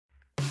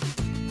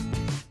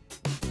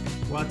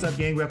What's up,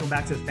 gang? Welcome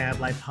back to the Fan of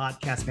Life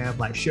podcast, Fan of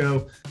Life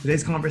show.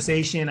 Today's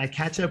conversation, I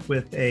catch up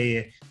with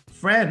a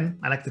friend,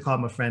 I like to call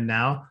him a friend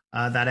now,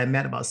 that I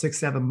met about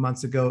 6-7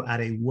 months ago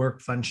at a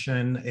work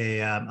function,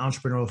 a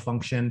entrepreneurial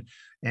function.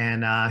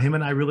 And him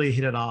and I really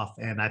hit it off.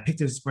 And I picked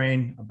his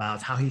brain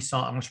about how he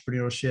saw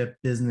entrepreneurship,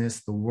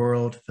 business, the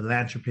world,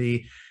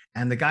 philanthropy.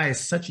 And the guy is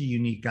such a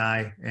unique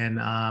guy.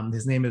 And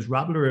his name is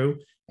LaRue.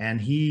 And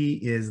he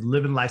is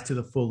living life to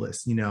the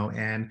fullest,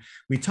 and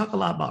we talk a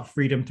lot about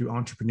freedom through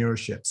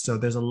entrepreneurship. So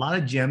there's a lot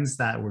of gems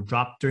that were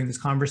dropped during this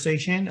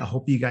conversation. I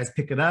hope you guys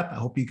pick it up. I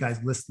hope you guys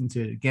listen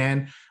to it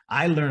again.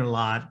 I learned a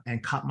lot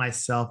and caught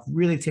myself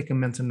really taking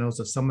mental notes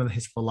of some of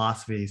his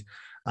philosophies.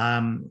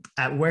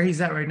 At where he's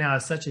at right now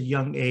at such a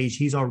young age,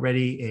 he's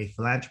already a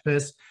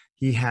philanthropist.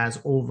 He has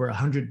over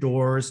 100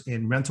 doors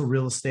in rental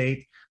real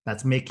estate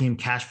that's making him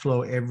cash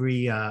flow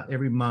every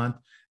month,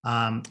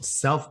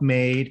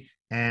 self-made.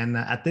 And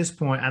at this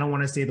point, I don't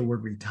want to say the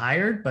word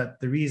retired, but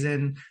the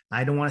reason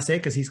I don't want to say it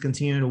because he's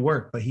continuing to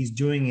work, but he's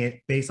doing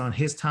it based on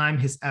his time,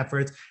 his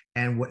efforts,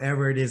 and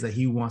whatever it is that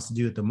he wants to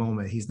do at the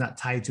moment. He's not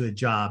tied to a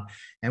job.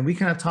 And we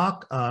kind of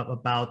talk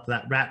about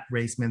that rat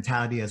race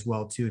mentality as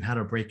well, too, and how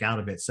to break out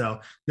of it. So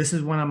this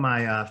is one of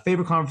my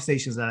favorite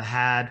conversations that I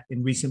had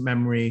in recent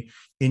memory.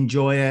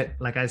 Enjoy it.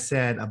 Like I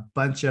said, a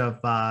bunch of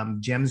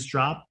gems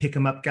drop. Pick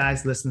them up,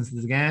 guys. Listen to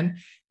this again.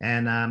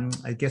 And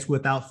I guess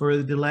without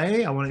further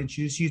delay, I want to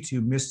introduce you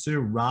to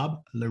Mr.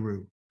 Rob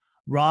LaRue.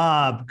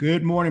 Rob,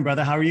 good morning,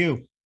 brother. How are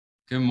you?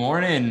 Good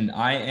morning.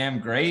 I am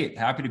great.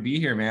 Happy to be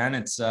here, man.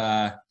 It's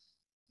a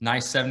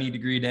nice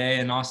 70-degree day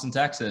in Austin,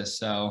 Texas.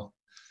 So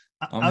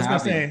I was going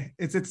to say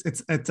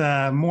it's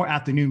more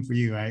afternoon for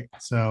you, right?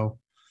 So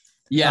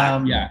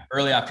yeah,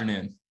 early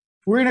afternoon.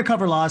 We're going to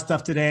cover a lot of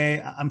stuff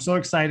today. I'm so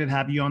excited to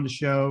have you on the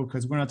show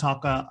because we're going to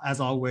talk, as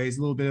always,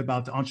 a little bit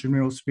about the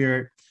entrepreneurial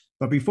spirit.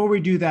 But before we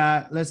do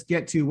that, let's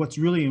get to what's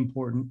really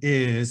important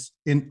is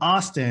in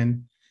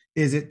Austin,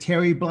 is it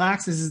Terry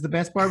Black's? This is the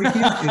best barbecue?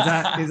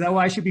 Is that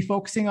what I should be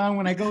focusing on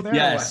when I go there?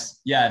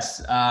 Yes.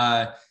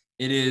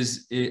 It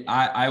is.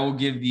 I will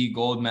give the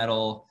gold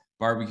medal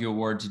barbecue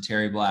award to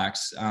Terry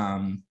Black's.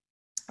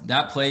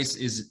 That place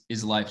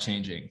is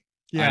life-changing.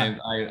 Yeah.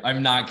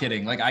 I'm not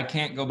kidding. Like I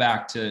can't go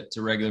back to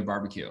regular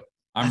barbecue.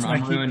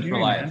 I'm ruined for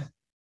life. Man.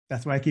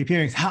 That's what I keep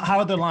hearing. How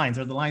are the lines?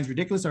 Are the lines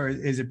ridiculous or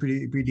is it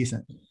pretty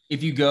decent?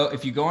 If you go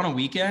on a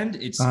weekend,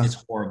 it's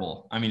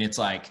horrible. I mean, it's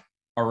like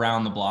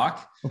around the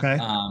block. Okay.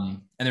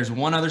 And there's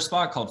one other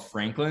spot called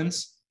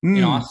Franklin's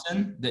in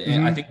Austin.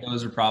 I think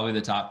those are probably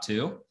the top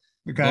two.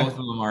 Okay. Both of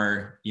them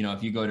are,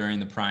 if you go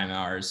during the prime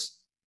hours,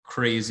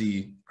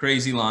 crazy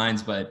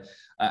lines, but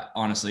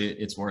honestly,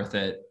 it's worth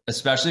it.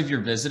 Especially if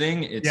you're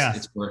visiting, it's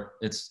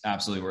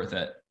absolutely worth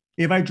it.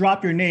 If I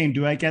drop your name,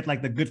 do I get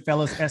like the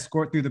Goodfellas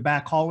escort through the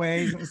back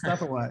hallways and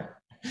stuff or what?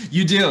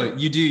 You do.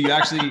 You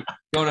actually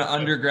go to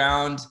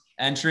underground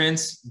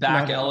entrance,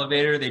 back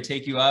elevator. They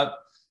take you up.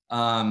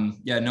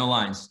 No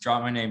lines.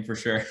 Drop my name for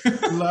sure.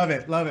 Love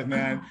it,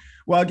 man.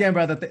 Well, again,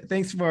 brother,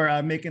 thanks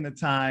for making the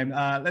time.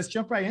 Let's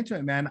jump right into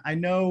it, man. I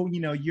know,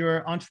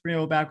 your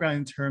entrepreneurial background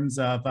in terms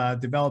of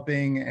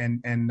developing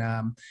and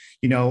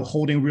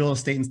holding real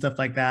estate and stuff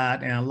like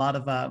that. And a lot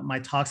of my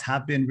talks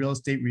have been real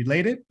estate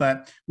related,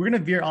 but we're going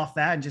to veer off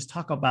that and just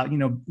talk about,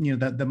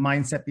 the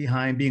mindset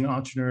behind being an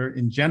entrepreneur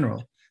in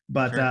general.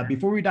 But sure.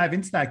 Before we dive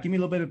into that, give me a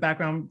little bit of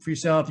background for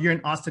yourself. You're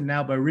in Austin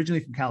now, but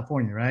originally from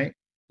California, right?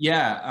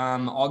 Yeah.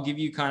 I'll give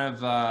you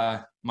kind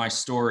of my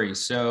story.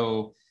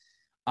 So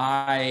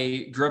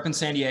I grew up in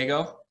San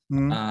Diego.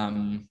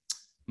 My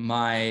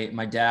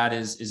dad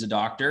is a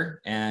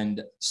doctor.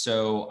 And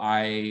so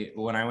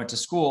when I went to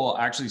school,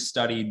 I actually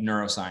studied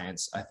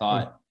neuroscience. I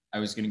thought I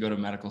was going to go to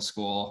medical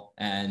school.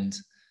 And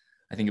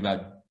I think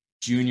about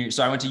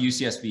so I went to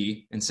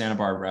UCSB in Santa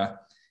Barbara,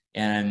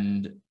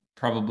 and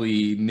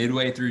probably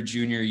midway through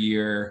junior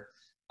year,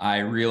 I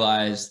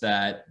realized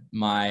that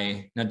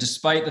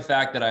despite the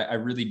fact that I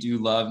really do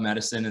love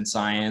medicine and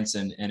science,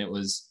 and it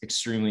was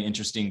extremely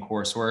interesting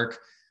coursework,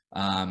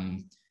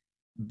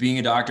 being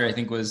a doctor, I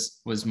think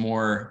was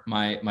more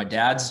my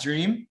dad's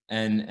dream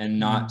and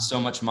not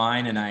so much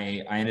mine. And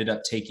I ended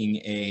up taking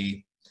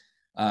a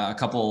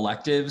couple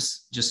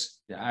electives.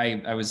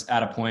 I was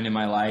at a point in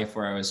my life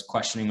where I was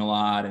questioning a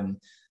lot.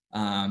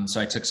 And so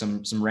I took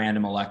some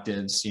random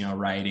electives,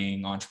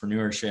 writing,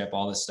 entrepreneurship,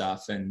 all this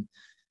stuff. And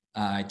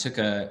I took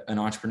an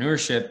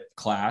entrepreneurship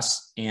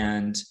class,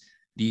 and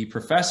the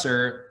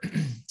professor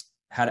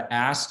had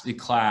asked the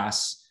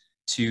class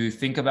to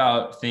think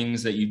about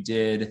things that you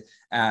did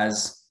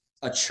as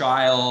a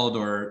child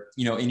or,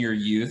 in your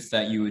youth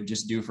that you would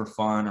just do for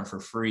fun or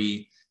for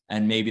free.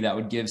 And maybe that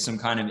would give some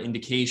kind of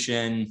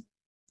indication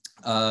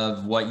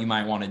of what you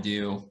might want to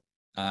do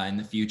in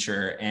the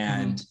future.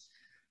 And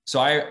so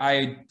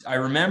I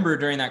remember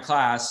during that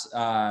class,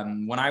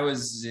 when I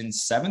was in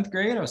 7th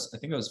grade, I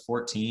think I was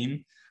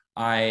 14,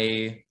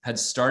 I had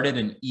started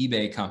an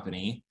eBay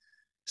company.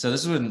 So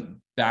this was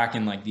back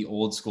in like the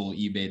old school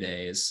eBay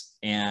days.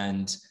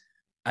 And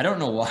I don't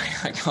know why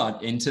I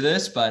got into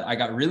this, but I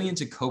got really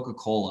into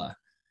Coca-Cola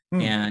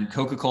and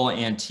Coca-Cola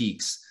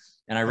antiques.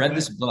 And I read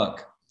this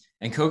book,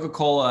 and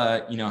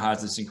Coca-Cola, you know,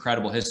 has this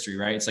incredible history,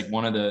 right? It's like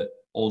one of the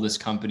oldest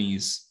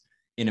companies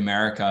in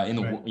America, in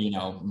the, you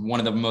know, one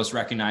of the most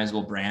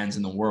recognizable brands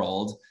in the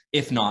world,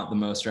 if not the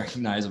most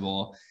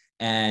recognizable.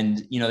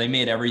 And, you know, they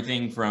made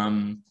everything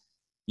from,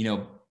 you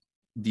know,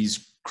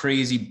 these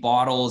crazy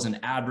bottles and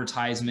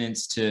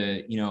advertisements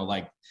to, you know,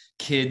 like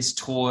kids'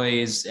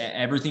 toys,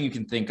 everything you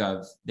can think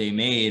of, they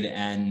made.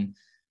 And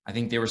I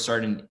think they were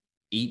started in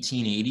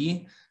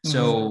 1880.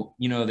 So,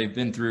 you know, they've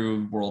been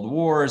through world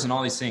wars and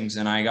all these things.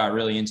 And I got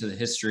really into the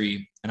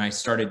history, and I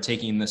started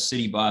taking the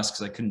city bus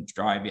because I couldn't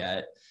drive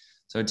yet.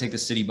 So I'd take the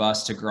city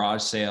bus to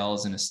garage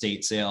sales and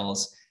estate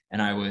sales,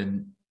 and I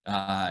would,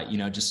 you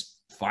know, just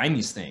find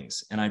these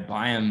things, and I'd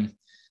buy them.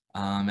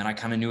 And I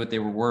kind of knew what they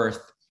were worth,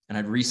 and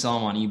I'd resell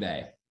them on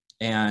eBay.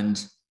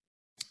 And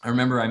I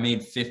remember I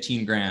made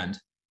 15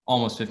 grand,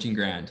 almost 15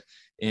 grand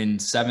in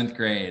 7th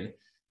grade.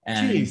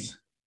 And Jeez.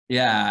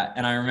 yeah.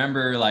 And I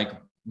remember like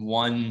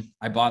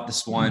I bought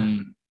this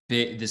one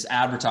this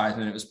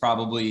advertisement. It was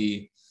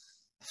probably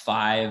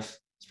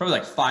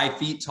like 5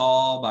 feet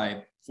tall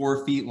by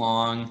 4 feet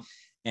long.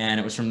 And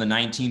it was from the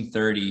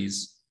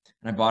 1930s.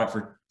 And I bought it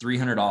for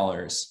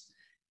 $300.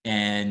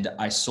 And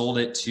I sold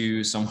it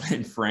to someone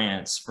in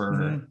France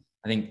for,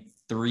 I think,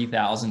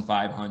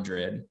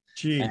 3,500.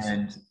 Jeez.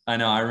 And I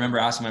know, I remember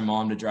asking my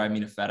mom to drive me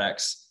to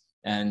FedEx,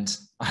 and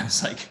I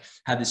was like,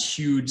 had this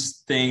huge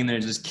thing.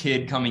 There's this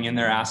kid coming in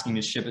there asking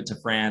to ship it to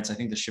France. I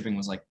think the shipping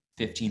was like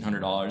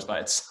 $1,500 by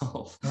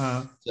itself.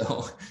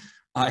 So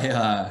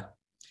I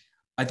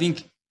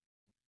think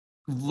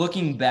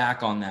looking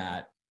back on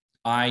that,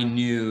 I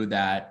knew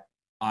that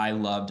I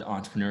loved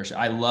entrepreneurship.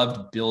 I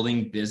loved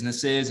building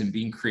businesses and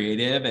being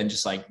creative and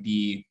just like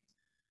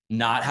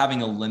not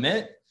having a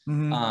limit.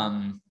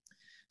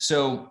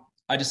 So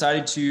I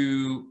decided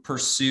to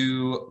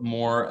pursue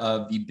more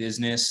of the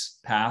business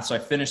path. So I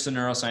finished the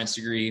neuroscience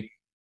degree,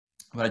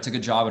 but I took a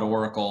job at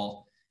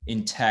Oracle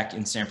in tech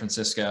in San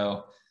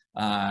Francisco,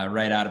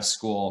 right out of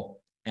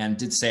school, and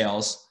did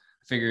sales.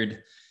 I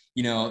figured,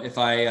 you know, if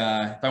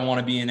I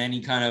want to be in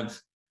any kind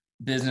of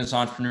business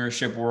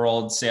entrepreneurship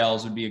world,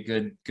 sales would be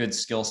a good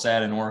skill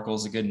set, and Oracle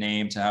is a good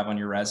name to have on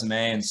your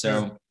resume. And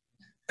so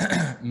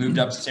moved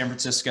up to San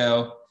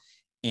Francisco,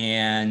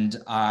 and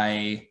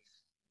I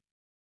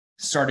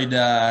started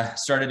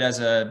as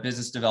a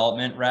business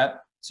development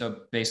rep.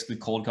 So basically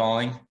cold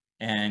calling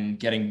and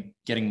getting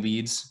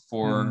leads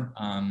for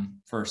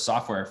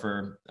software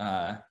for,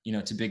 you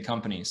know, to big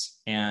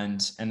companies.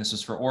 And this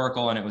was for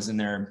Oracle, and it was in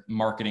their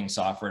marketing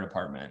software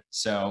department.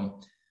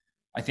 So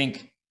I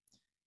think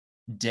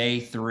day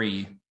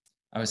 3,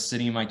 I was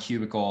sitting in my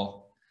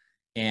cubicle,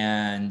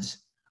 and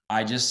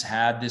I just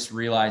had this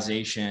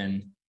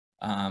realization.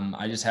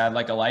 I just had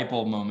like a light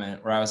bulb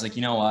moment where I was like,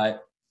 you know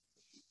what?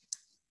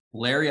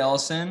 Larry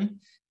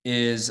Ellison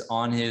is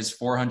on his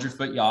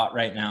 400-foot yacht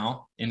right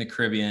now in the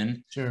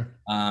Caribbean. Sure.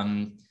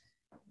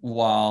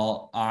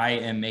 While I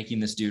am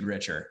making this dude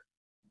richer.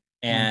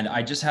 And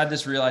I just had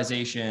this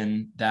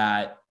realization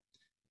that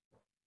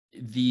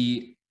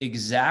the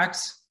exact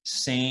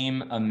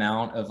same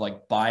amount of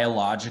like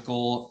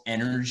biological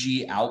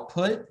energy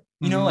output,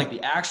 you know, like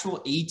the actual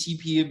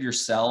ATP of your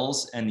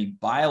cells and the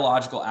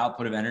biological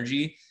output of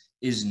energy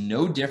is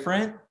no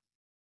different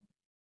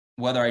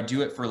whether I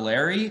do it for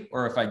Larry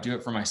or if I do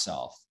it for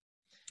myself.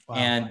 Wow.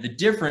 And the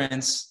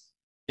difference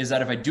is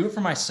that if I do it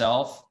for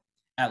myself,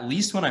 at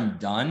least when I'm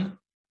done,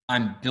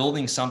 I'm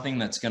building something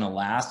that's going to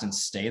last and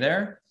stay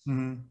there.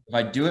 If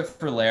I do it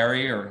for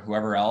Larry or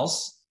whoever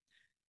else,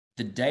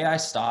 the day I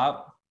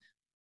stop,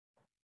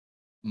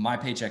 my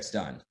paycheck's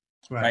done,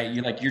 right?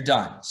 You're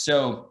done.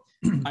 So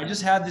I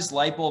just had this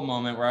light bulb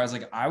moment where I was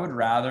like, I would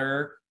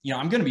rather, you know,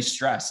 I'm going to be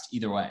stressed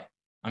either way.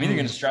 I'm either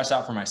going to stress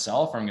out for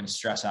myself or I'm going to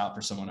stress out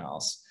for someone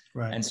else.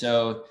 Right. And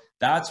so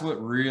that's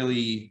what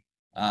really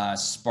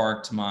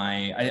sparked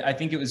I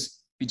think it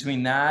was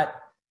between that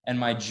and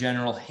my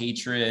general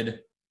hatred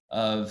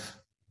of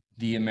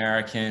the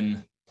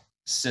American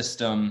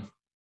system,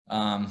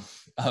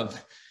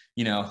 of,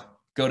 you know,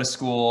 go to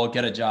school,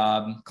 get a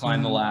job,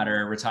 climb the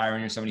ladder, retire when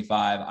you're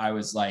 75. I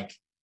was like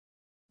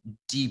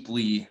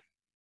deeply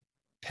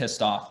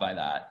pissed off by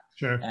that.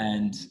 Sure.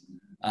 And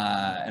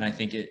I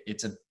think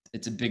it's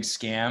a big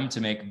scam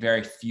to make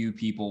very few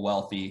people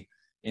wealthy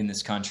in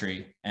this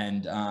country.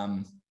 And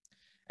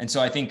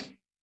so I think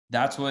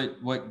that's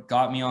what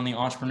got me on the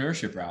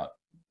entrepreneurship route.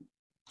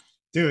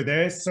 Dude,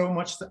 there is so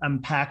much to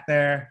unpack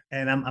there,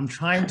 and I'm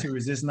trying to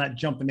resist not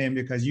jumping in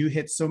because you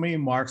hit so many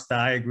marks that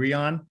I agree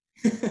on.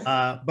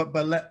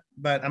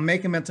 But I'm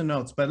making mental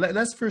notes. But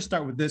let's first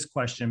start with this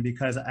question,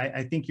 because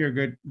I think you're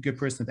a good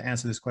person to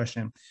answer this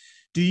question.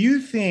 Do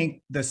you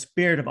think the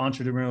spirit of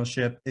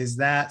entrepreneurship, is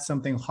that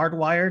something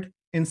hardwired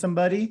in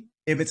somebody?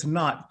 If it's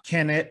not,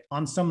 can it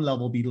on some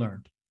level be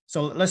learned?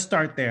 So let's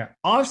start there.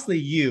 Obviously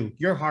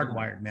you're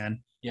hardwired,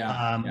 man.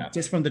 Yeah.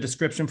 Just from the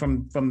description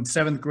from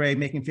 7th grade,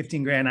 making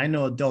 15 grand. I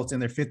know adults in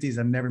their 50s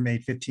have never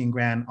made 15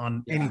 grand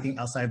on anything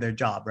outside their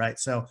job, right?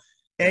 So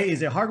A,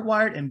 is it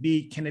hardwired? And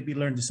B, can it be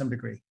learned to some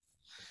degree?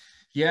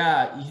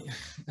 Yeah,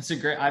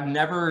 I've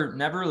never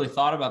really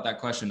thought about that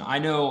question. I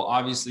know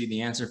obviously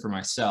the answer for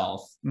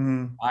myself.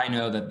 Mm-hmm. I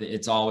know that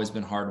it's always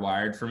been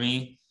hardwired for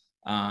me.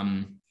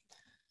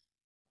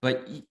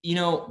 But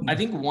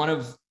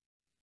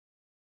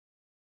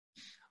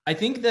I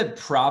think that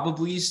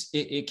probably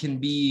it can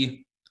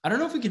be, I don't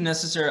know if it can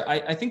necessarily,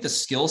 I think the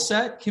skill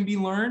set can be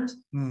learned.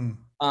 Mm.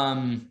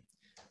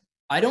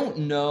 I don't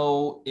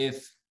know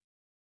if,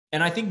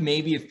 and I think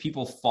maybe if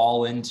people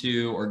fall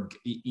into or,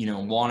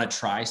 want to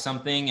try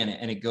something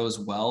and it goes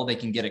well, they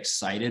can get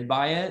excited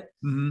by it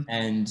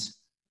Mm-hmm.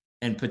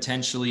 and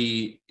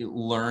potentially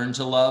learn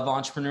to love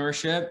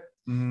entrepreneurship.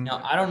 Mm-hmm.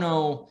 Now, I don't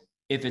know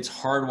if it's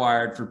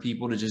hardwired for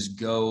people to just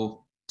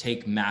go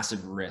take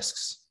massive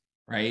risks,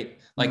 right?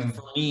 Like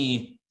for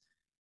me,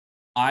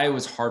 I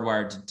was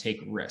hardwired to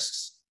take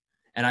risks.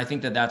 And I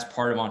think that that's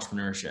part of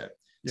entrepreneurship.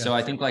 Yeah. So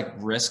I think like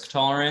risk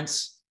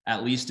tolerance,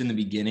 at least in the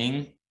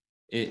beginning,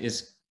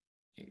 is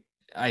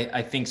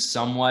I think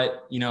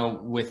somewhat,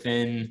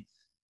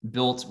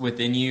 built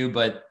within you,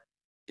 but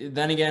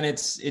then again,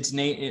 it's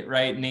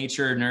right?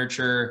 Nature,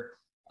 nurture.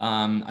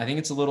 I think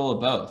it's a little of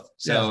both.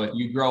 So if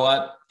you grow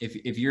up,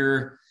 if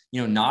you're,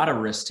 not a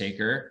risk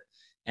taker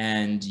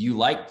and you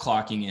like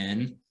clocking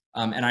in,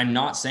 and I'm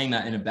not saying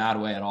that in a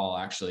bad way at all,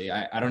 actually.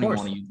 I don't even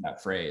want to use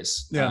that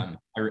phrase. Yeah.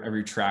 I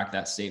retract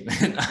that statement.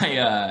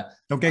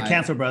 Don't get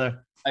canceled,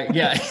 brother.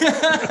 Yeah.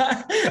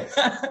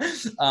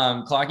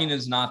 Clocking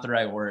is not the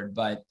right word,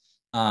 but,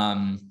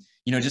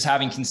 just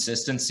having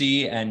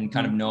consistency and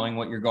kind of knowing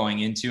what you're going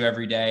into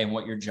every day and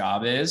what your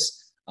job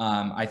is.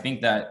 I think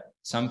that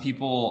some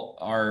people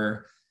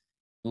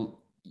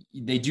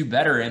they do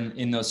better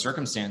in those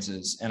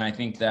circumstances. And I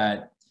think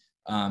that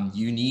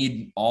you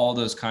need all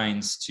those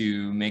kinds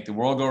to make the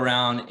world go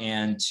around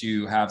and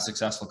to have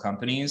successful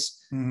companies.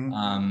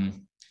 Mm-hmm.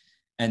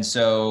 And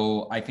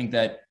so I think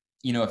that,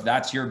 if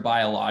that's your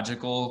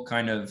biological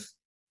kind of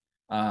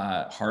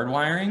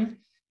hardwiring,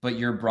 but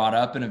you're brought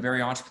up in a very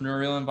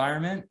entrepreneurial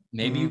environment,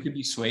 maybe you could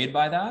be swayed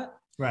by that.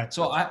 Right.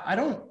 So I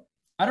don't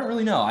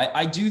really know.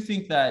 I do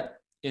think that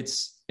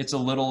it's a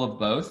little of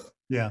both.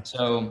 Yeah.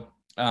 So,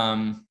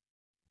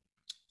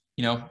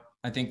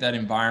 I think that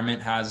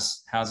environment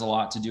has a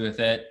lot to do with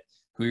it,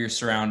 who you're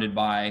surrounded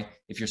by.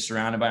 If you're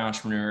surrounded by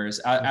entrepreneurs,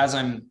 as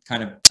I'm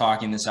kind of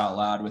talking this out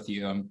loud with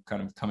you, I'm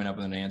kind of coming up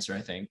with an answer,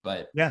 I think,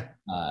 but yeah.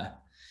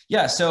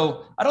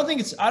 So I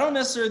don't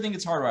necessarily think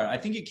it's hardwired. I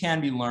think it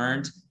can be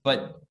learned,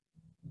 but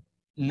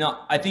no,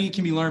 I think it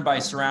can be learned by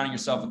surrounding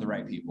yourself with the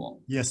right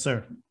people. Yes,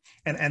 sir.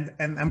 And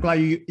I'm glad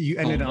you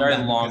ended on a very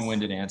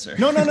long-winded answer.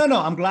 No.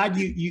 I'm glad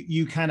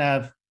you kind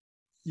of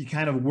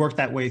worked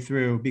that way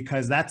through,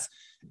 because that's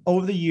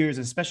over the years,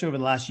 especially over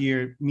the last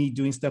year, me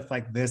doing stuff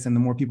like this, and the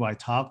more people I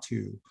talk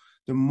to,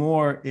 the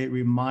more it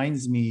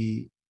reminds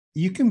me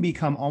you can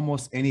become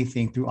almost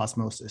anything through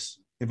osmosis.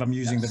 If I'm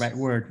using the right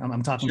word,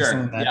 I'm talking to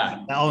someone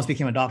that almost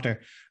became a doctor.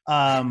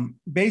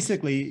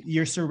 Basically,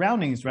 your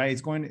surroundings, right?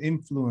 It's going to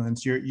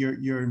influence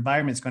your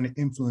environment. Is going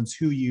to influence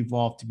who you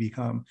evolve to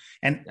become,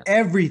 and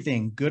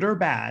everything, good or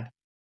bad,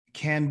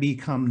 can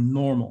become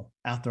normal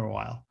after a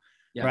while,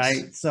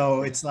 right?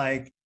 So it's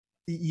like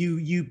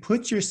you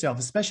put yourself,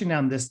 especially now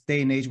in this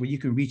day and age where you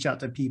can reach out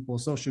to people,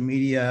 social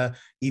media,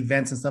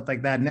 events, and stuff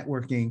like that,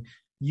 networking.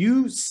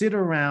 You sit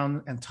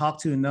around and talk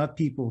to enough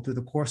people through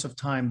the course of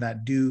time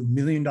that do $1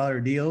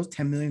 million deals,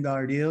 $10 million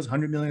deals,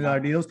 $100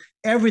 million deals,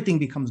 everything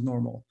becomes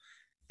normal.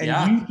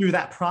 And you, through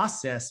that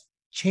process,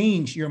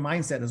 change your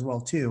mindset as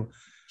well too.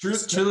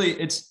 Truly,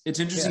 it's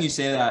interesting you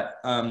say that.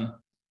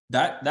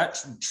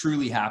 That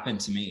truly happened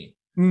to me.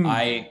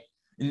 I,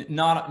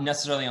 not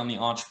necessarily on the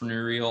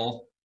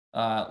entrepreneurial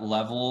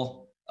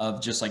level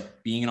of just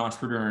like being an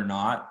entrepreneur or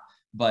not,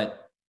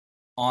 but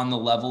on the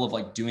level of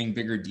like doing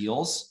bigger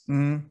deals,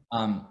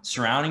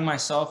 surrounding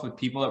myself with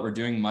people that were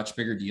doing much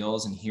bigger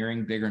deals and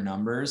hearing bigger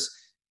numbers,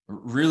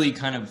 really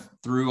kind of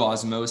through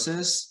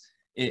osmosis,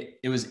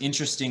 it was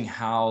interesting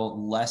how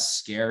less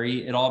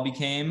scary it all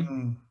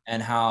became,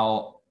 and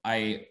how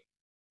I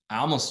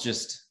almost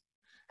just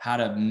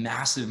had a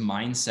massive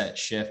mindset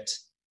shift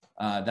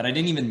that I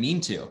didn't even mean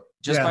to.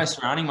 Just by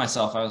surrounding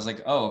myself, I was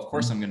like, oh, of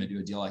course I'm going to do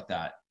a deal like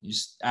that. You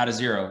just add a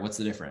zero. What's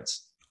the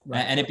difference?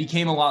 Right. And it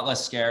became a lot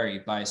less scary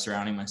by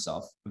surrounding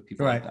myself with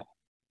people like that.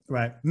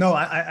 Right. No,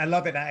 I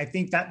love it. I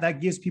think that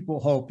gives people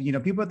hope.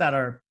 People that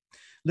are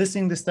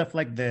listening to stuff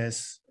like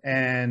this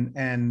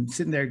and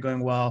sitting there going,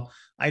 well,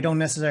 I don't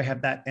necessarily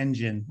have that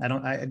engine.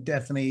 I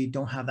definitely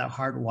don't have that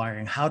hard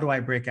wiring. How do I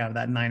break out of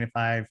that 9 to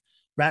 5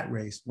 rat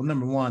race? Well,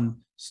 number one,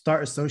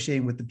 start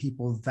associating with the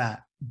people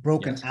that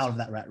broken out of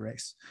that rat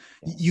race.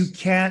 You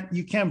can't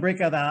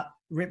break out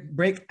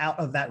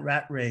of that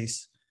rat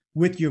race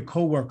with your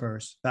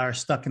coworkers that are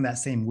stuck in that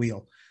same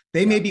wheel.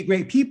 They may be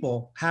great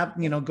people,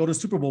 go to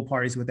Super Bowl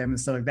parties with them and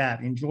stuff like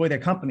that, enjoy their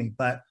company,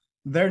 but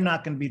they're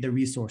not going to be the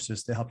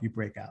resources to help you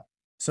break out.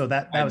 So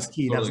that was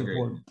key. Totally that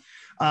was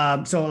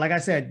important. So like I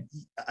said,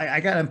 I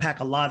got to unpack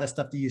a lot of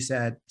stuff that you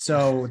said.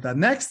 So the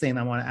next thing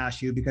I want to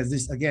ask you, because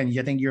this, again,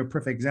 I think you're a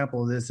perfect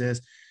example of this,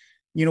 is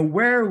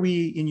where are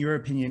we, in your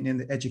opinion, in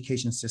the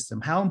education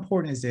system? How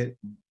important is it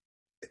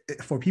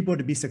for people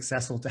to be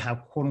successful to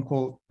have quote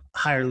unquote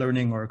higher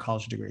learning or a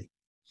college degree,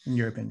 in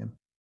your opinion?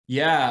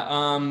 Yeah,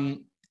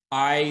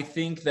 I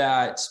think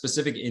that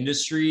specific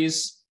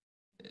industries,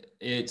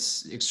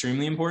 it's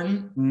extremely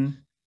important. Mm.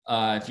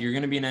 If you're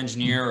going to be an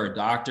engineer or a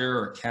doctor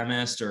or a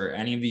chemist or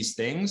any of these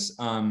things,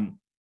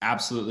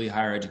 absolutely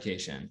higher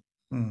education.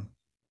 Mm.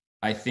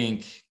 I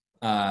think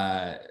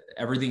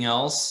everything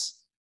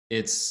else,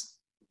 it's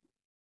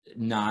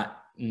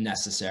not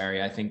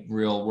necessary. I think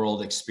real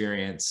world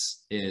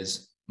experience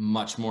is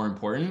much more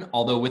important.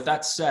 Although with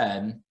that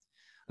said,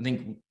 I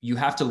think you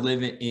have to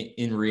live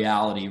in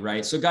reality,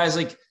 right? So guys,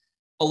 like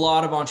a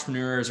lot of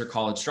entrepreneurs are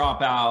college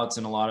dropouts,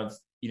 and a lot of,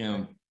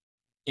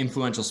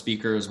 influential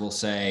speakers will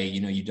say,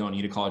 you don't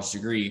need a college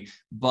degree.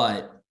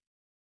 But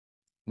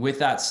with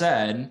that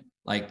said,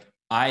 like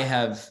I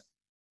have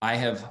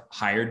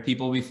hired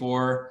people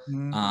before.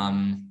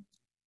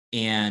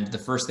 And the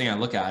first thing I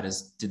look at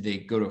is, did they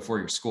go to a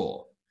four-year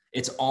school?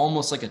 It's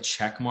almost like a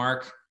check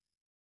mark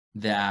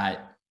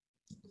that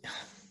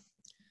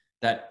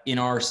in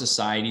our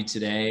society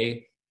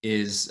today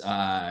is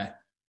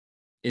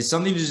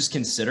something to just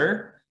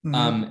consider.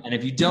 And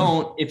if you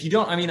don't,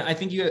 I mean, I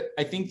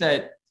think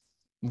that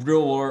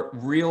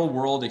real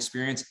world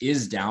experience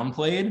is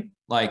downplayed.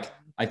 Like,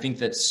 I think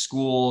that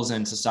schools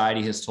and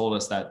society has told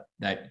us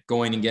that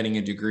going and getting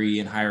a degree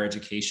in higher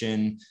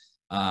education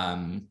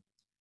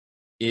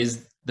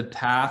is the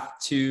path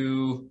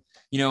to,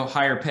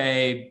 higher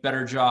pay,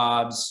 better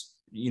jobs,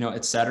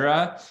 et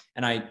cetera.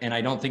 And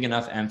I don't think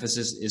enough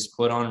emphasis is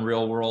put on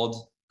real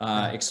world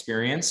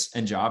experience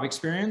and job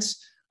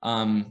experience.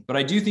 But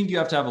I do think you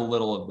have to have a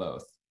little of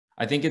both.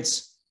 I think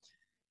it's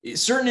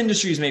certain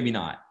industries, maybe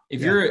not.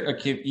 If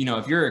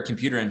you're a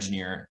computer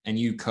engineer and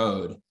you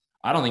code,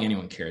 I don't think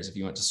anyone cares if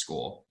you went to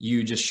school.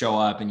 You just show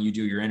up and you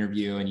do your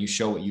interview and you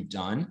show what you've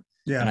done.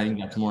 Yeah. And I think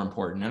that's more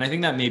important. And I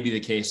think that may be the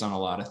case on a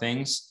lot of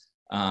things.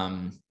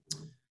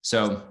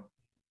 So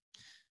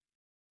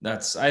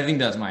I think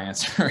that's my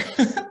answer.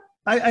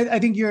 I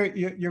think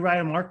you're right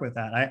on mark with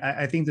that.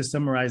 I think to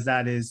summarize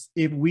that is,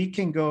 if we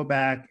can go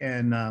back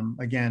and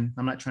again,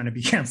 I'm not trying to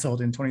be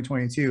canceled in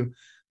 2022,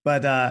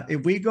 but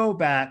if we go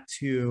back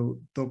to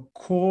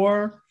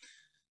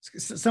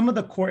some of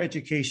the core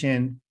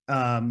education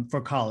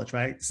for college,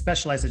 right?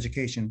 Specialized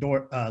education,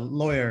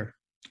 lawyer,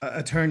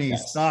 attorneys,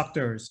 yes,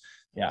 doctors,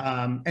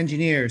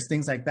 engineers,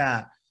 things like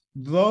that.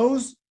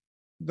 Those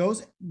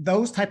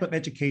type of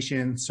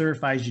education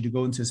certifies you to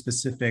go into a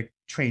specific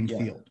trained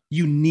field.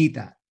 You need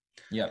that.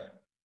 Yep.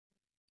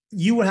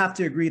 You would have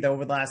to agree that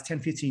over the last 10,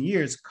 15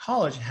 years,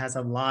 college has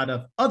a lot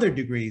of other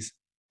degrees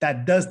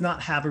that does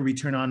not have a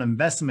return on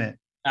investment.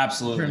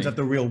 Absolutely. In terms of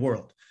the real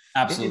world.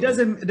 Absolutely.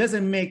 It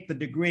doesn't make the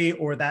degree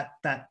or that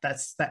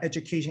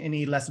education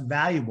any less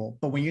valuable.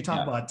 But when you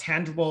talk about a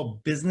tangible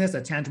business,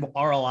 a tangible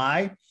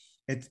ROI,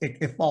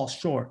 it falls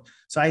short.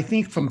 So I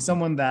think from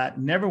someone that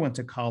never went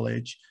to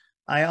college,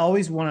 I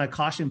always want to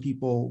caution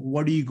people,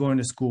 what are you going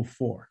to school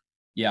for?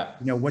 Yeah.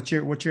 What's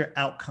your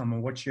outcome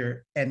and what's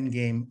your end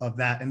game of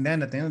that? And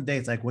then at the end of the day,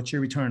 it's like, what's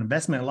your return on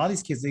investment? A lot of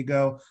these kids, they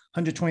go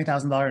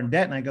 $120,000 in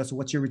debt. And I go, so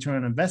what's your return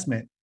on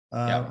investment?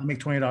 I make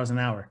 $20 an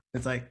hour.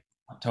 It's like,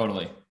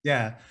 totally.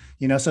 Yeah.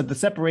 So the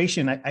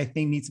separation, I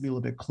think, needs to be a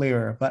little bit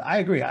clearer, but I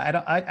agree.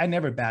 I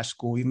never bashed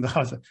school, even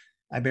though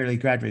I barely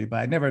graduated, but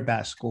I never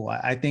bashed school.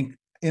 I think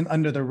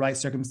under the right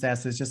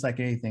circumstances, just like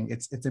anything,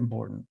 it's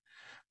important.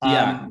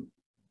 Yeah.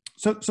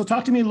 So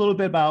talk to me a little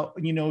bit about,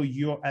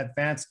 your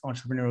advanced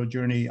entrepreneurial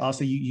journey.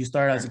 Also, you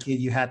started as a kid,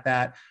 you had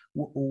that.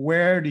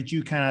 Where did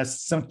you kind of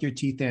sunk your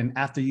teeth in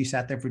after you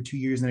sat there for 2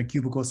 years in a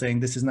cubicle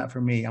saying, this is not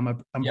for me.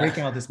 I'm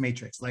breaking out this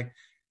matrix. Like,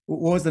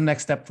 what was the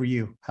next step for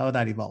you? How did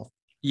that evolve?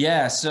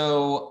 Yeah.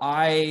 So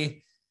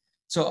I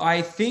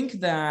think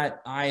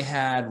that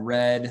I'd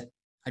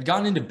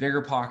gotten into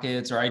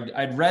BiggerPockets, or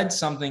I'd read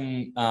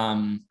something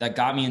that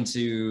got me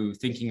into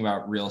thinking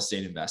about real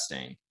estate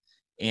investing.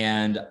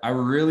 And I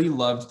really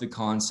loved the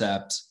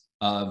concept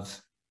of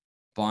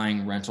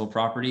buying rental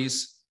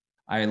properties.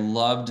 I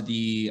loved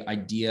the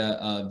idea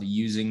of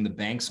using the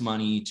bank's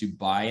money to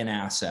buy an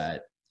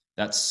asset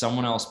that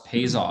someone else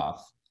pays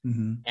off.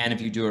 Mm-hmm. And if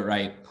you do it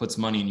right, puts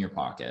money in your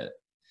pocket.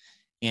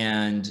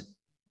 And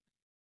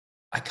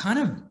I kind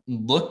of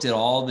looked at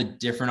all the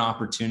different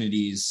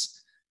opportunities,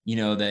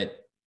 that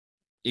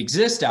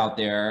exist out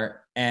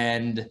there.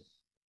 And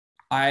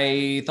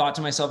I thought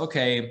to myself,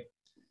 okay,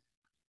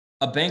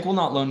 a bank will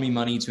not loan me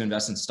money to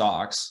invest in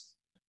stocks,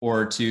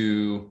 or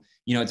to,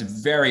 it's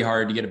very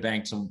hard to get a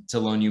bank to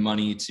loan you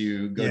money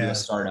to go to a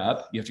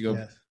startup. You have to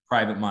go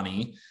private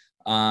money.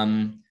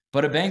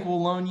 But a bank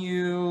will loan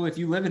you, if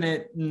you live in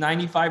it,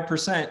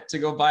 95% to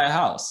go buy a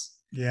house.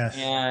 Yes.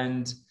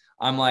 And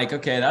I'm like,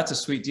 okay, that's a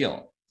sweet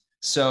deal.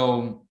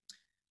 So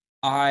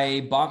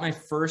I bought my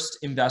first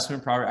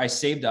investment property. I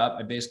saved up.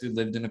 I basically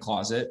lived in a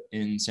closet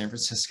in San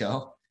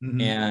Francisco,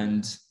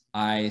 and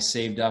I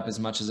saved up as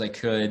much as I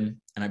could.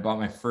 And I bought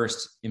my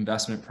first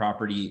investment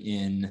property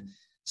in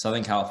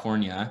Southern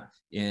California,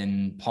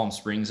 in Palm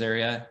Springs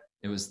area.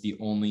 It was the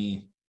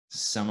only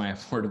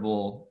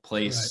semi-affordable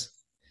place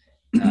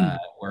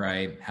where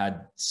I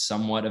had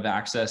somewhat of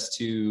access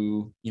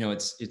to, you know,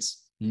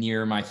 it's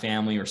near my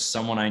family or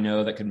someone I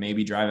know that could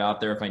maybe drive out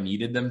there if I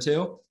needed them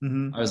to.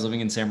 I was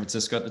living in San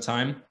Francisco at the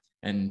time,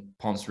 and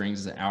Palm Springs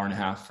is an hour and a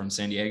half from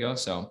San Diego.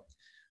 So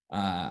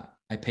I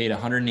paid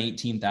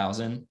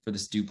 $118,000 for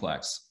this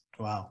duplex.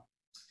 Wow.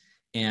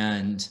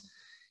 And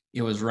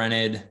it was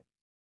rented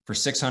for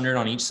 $600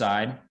 on each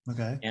side.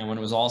 Okay. And when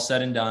it was all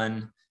said and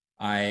done,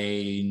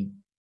 I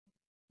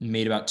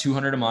made about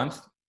 $200 a month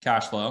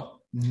cash flow.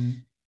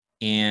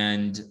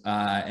 And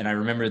I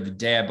remember the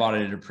day I bought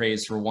it, it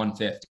appraised for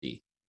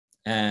 $150,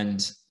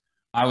 and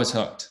I was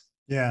hooked.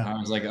 Yeah. I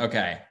was like,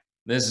 okay,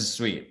 this is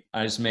sweet.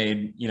 I just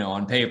made, you know,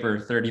 on paper,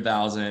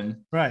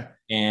 30,000, right,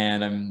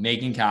 and I'm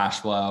making cash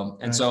flow.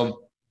 And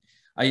so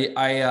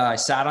I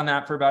sat on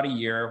that for about a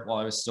year while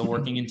I was still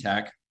working in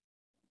tech,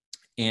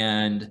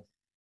 and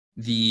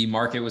the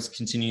market was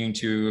continuing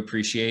to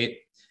appreciate.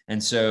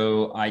 And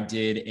so I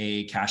did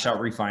a cash out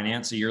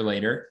refinance a year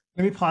later.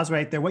 Let me pause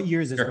right there. What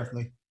year is this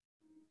roughly?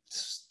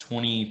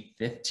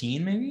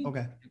 2015, maybe.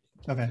 Okay.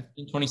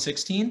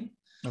 2016.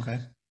 Okay.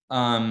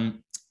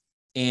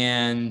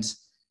 And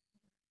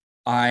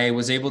I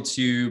was able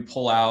to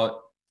pull out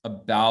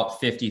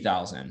about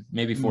 $50,000,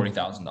 maybe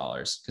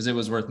 $40,000, because it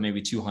was worth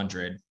maybe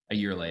 200 a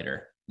year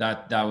later.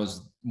 That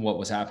was what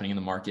was happening in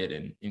the market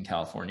in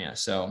California.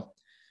 So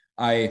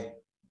I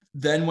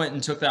then went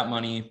and took that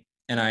money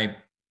and I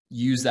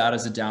used that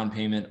as a down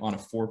payment on a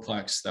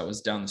fourplex that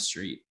was down the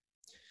street.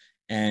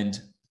 And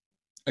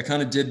I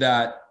kind of did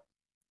that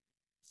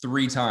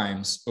 3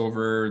 times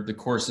over the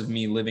course of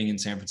me living in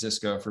San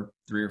Francisco for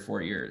 3 or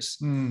 4 years.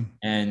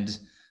 And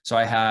so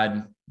I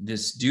had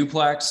this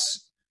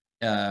duplex,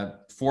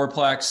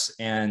 fourplex,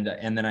 and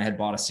then I had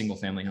bought a single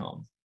family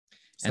home.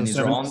 So and these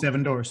are all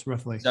 7 doors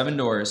roughly. 7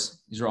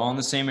 doors. These are all in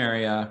the same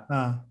area.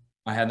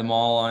 I had them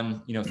all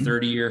on,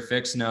 30-year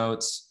fixed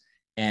notes,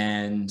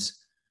 and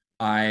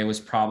I was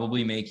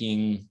probably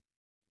making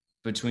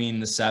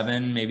between the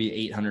 $700,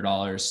 maybe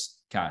 $800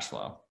 cash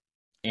flow.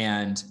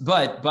 And,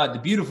 but the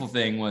beautiful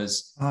thing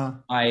was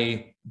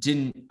the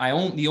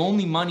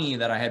only money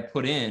that I had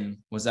put in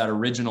was that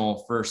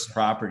original first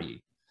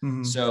property.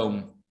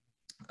 So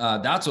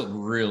that's what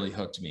really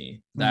hooked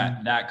me,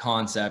 that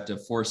concept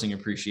of forcing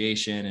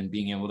appreciation and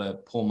being able to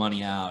pull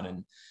money out.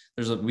 And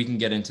we can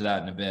get into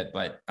that in a bit,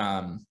 but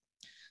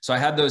so I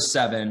had those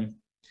 7,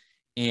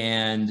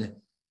 and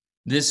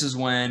this is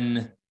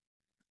when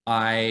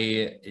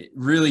I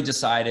really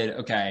decided,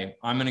 okay,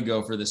 I'm going to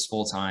go for this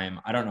full time.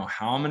 I don't know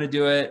how I'm going to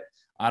do it.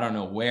 I don't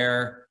know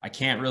where. I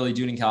can't really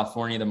do it in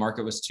California. The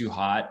market was too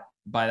hot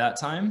by that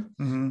time.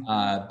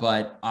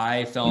 But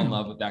I fell in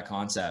love with that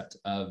concept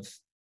of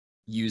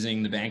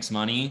using the bank's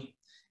money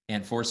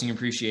and forcing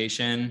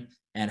appreciation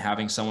and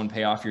having someone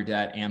pay off your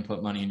debt and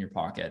put money in your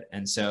pocket.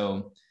 And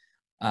so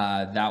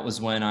that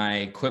was when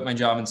I quit my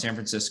job in San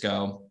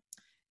Francisco,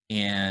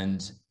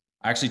 and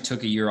I actually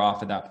took a year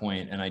off at that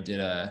point, and I did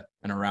an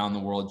around the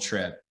world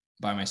trip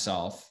by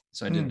myself.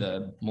 So I did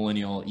the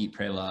Millennial Eat,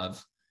 Pray,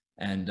 Love,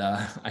 and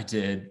I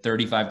did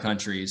 35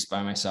 countries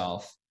by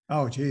myself.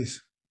 Oh,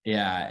 geez.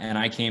 Yeah. And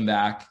I came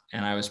back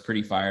and I was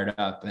pretty fired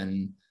up.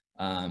 And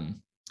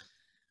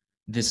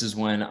this is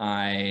when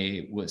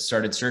I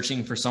started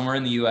searching for somewhere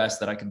in the US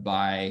that I could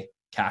buy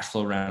cash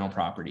flow rental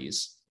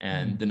properties,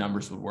 and the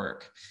numbers would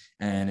work.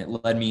 And it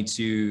led me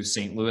to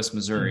St. Louis,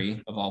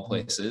 Missouri, of all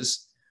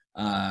places.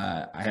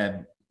 I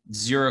had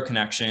zero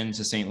connection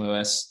to St.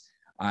 Louis.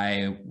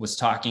 I was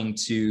talking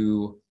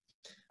to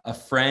a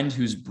friend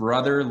whose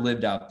brother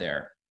lived out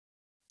there,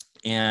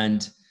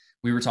 and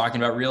we were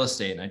talking about real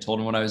estate, and I told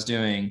him what I was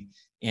doing.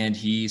 And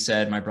he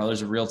said, my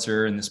brother's a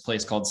realtor in this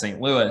place called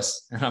St.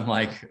 Louis. And I'm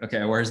like,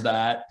 okay, where's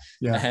that?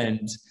 Yeah.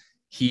 And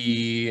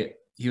he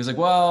was like,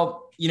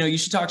 well, you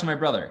should talk to my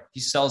brother. He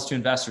sells to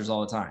investors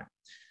all the time.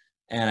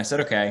 And I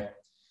said, okay.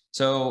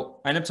 So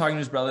I ended up talking to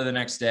his brother the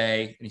next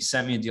day, and he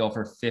sent me a deal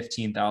for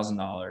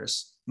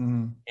 $15,000.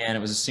 And it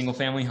was a single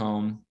family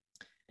home.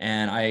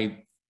 And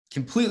I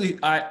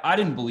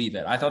didn't believe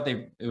it. I thought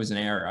it was an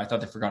error. I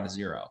thought they forgot a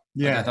 0.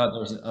 Yeah. I thought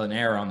there was an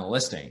error on the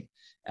listing.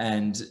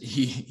 And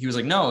he was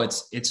like, no,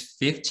 it's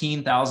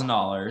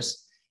 $15,000.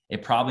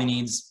 It probably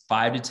needs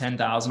 5,000 to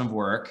 10,000 of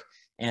work,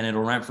 and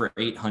it'll rent for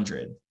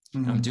 800.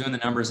 I'm doing the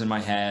numbers in my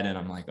head, and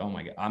I'm like, oh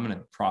my God, I'm going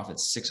to profit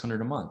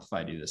 600 a month if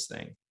I do this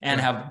thing and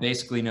have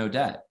basically no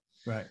debt.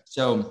 Right.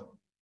 So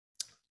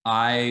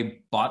I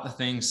bought the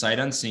thing sight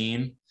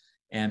unseen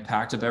and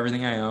packed up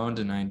everything I owned,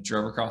 and I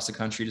drove across the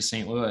country to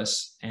St.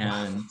 Louis,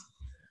 and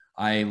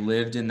I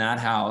lived in that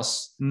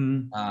house.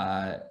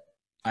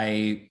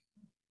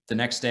 The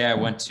next day I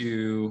went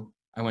to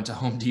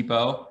Home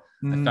Depot.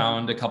 I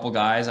found a couple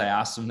guys. I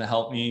asked them to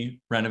help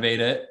me renovate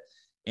it,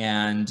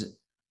 and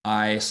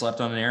I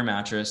slept on an air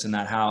mattress in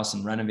that house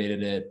and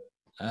renovated it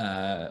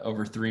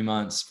over 3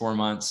 months, 4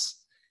 months.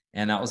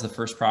 And that was the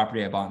first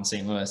property I bought in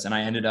St. Louis. And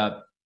I ended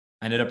up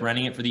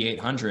renting it for the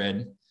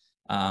 800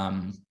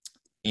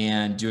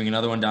 and doing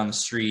another one down the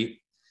street.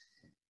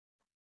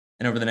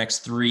 And over the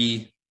next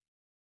 3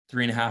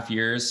 3.5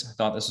 years. I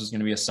thought this was going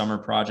to be a summer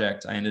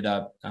project. I ended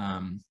up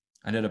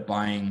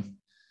buying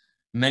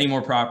many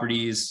more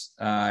properties.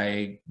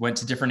 I went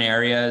to different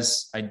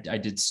areas. I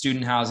did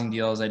student housing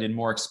deals. I did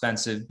more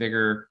expensive,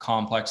 bigger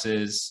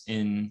complexes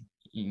in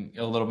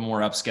a little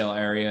more upscale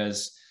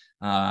areas,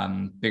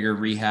 bigger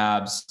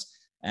rehabs.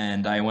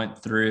 And I went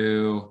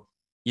through,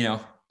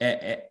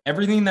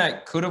 everything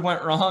that could have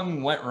went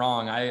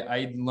wrong.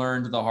 I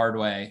learned the hard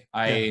way.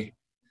 I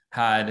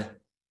had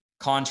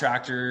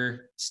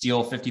contractor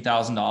steal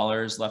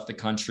 $50,000, left the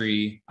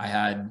country. I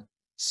had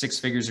 6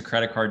 figures of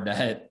credit card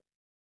debt.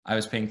 I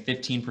was paying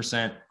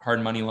 15%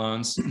 hard money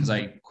loans because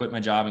I quit my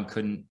job and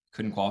couldn't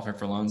qualify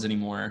for loans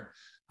anymore.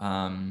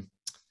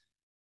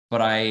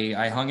 But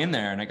I hung in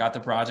there and I got the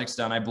projects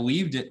done. I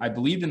believed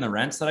in the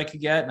rents that I could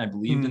get, and I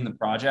believed in the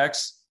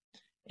projects.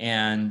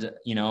 And,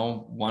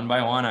 one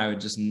by one, I would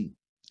just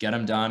get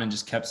them done and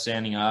just kept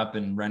standing up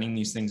and renting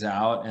these things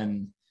out.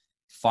 And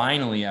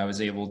finally, I was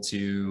able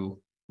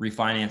to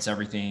refinance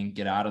everything,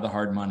 get out of the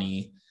hard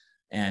money.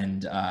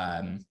 And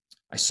I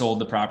sold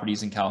the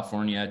properties in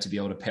California to be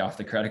able to pay off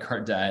the credit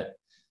card debt.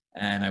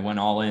 And I went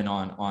all in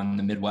on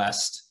the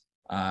Midwest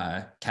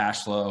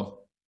cash flow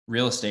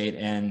real estate.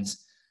 And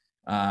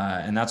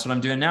that's what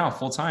I'm doing now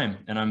full time.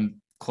 And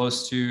I'm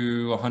close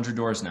to 100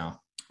 doors now.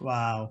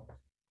 Wow.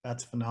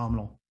 That's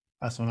phenomenal.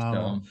 That's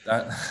phenomenal.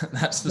 So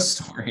that's the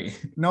story.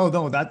 No,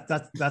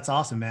 that's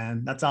awesome,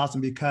 man. That's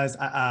awesome because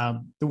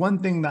the one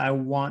thing that I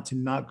want to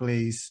not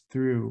glaze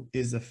through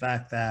is the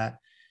fact that,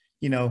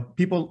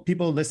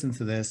 people listen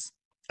to this.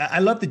 I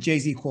love the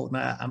Jay-Z quote.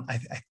 I'm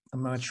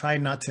going to try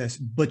not to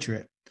butcher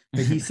it,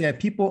 but he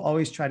said, people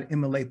always try to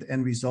emulate the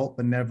end result,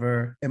 but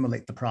never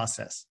emulate the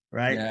process.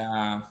 Right.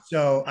 Yeah.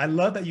 So I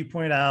love that you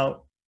point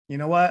out, you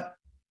know what,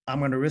 I'm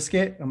going to risk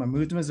it. I'm going to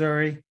move to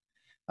Missouri.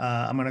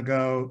 I'm going to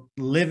go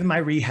live in my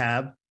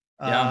rehab.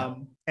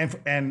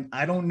 And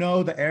I don't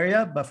know the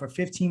area, but for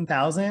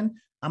 15,000,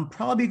 I'm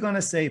probably going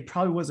to say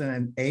probably wasn't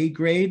an A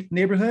grade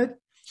neighborhood.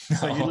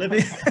 So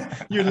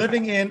you're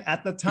living in,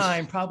 at the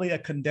time, probably a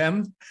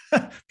condemned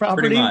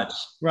property,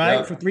 right?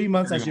 Yep. For 3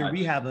 months as you're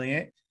rehabbing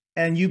it.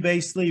 And you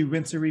basically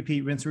rinse and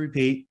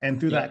repeat. And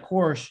through that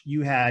course,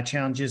 you had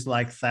challenges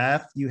like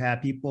theft. You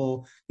had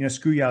people,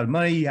 screw you out of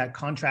money. You had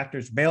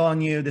contractors bail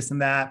on you, this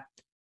and that.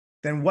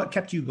 Then what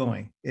kept you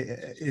going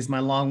is my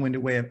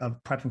long-winded way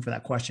of prepping for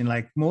that question.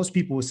 Like most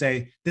people would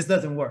say, this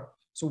doesn't work.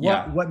 So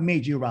what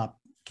made you, Rob,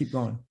 keep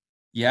going?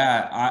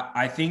 Yeah,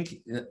 I think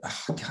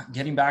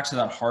getting back to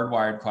that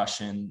hardwired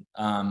question,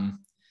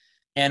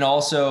 and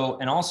also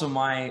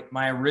my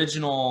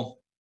original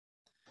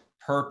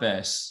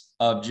purpose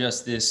of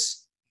just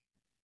this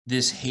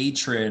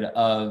hatred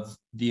of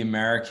the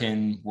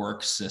American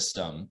work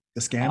system,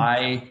 the scam.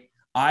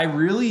 I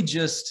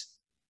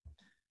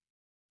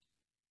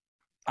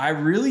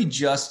really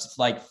just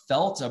like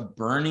felt a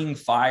burning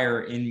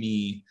fire in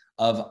me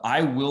of,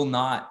 I will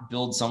not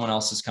build someone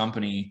else's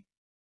company.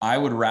 I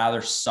would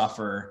rather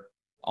suffer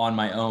on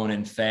my own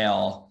and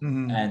fail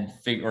and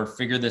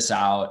figure this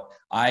out.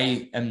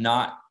 I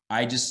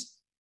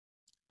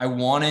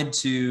wanted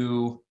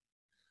to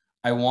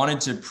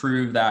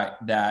prove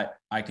that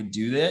I could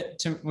do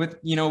that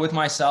with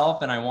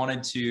myself. And I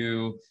wanted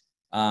to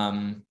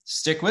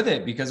stick with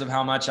it because of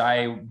how much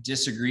I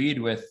disagreed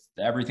with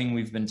everything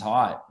we've been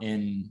taught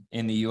in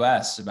the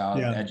US about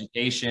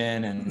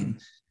education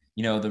and,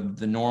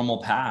 the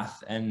normal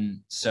path. And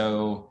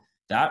so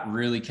that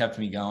really kept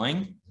me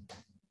going.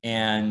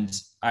 And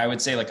I would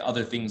say like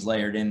other things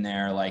layered in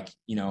there, like,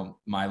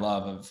 my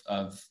love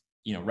of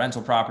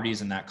rental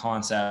properties and that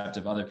concept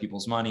of other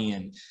people's money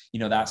and,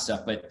 that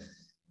stuff. But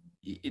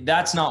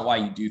that's not why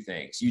you do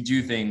things. You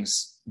do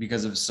things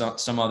because of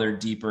some other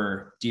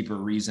deeper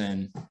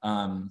reason.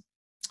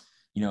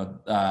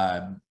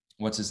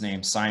 What's his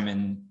name?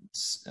 Simon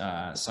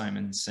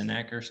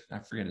Sinek, or I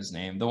forget his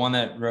name. The one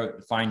that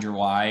wrote Find Your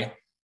Why.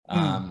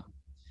 I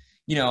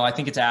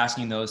think it's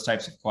asking those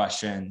types of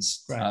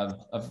questions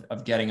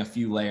of getting a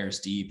few layers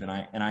deep. And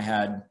I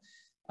had,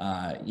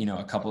 a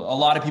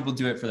lot of people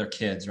do it for their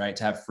kids, right?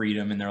 To have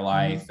freedom in their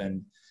life.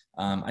 And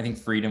I think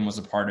freedom was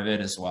a part of it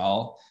as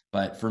well.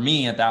 But for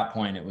me at that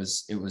point, it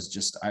was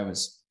just, I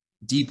was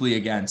deeply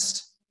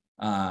against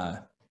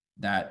that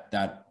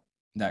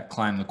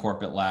climb the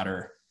corporate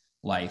ladder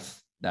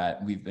life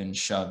that we've been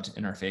shoved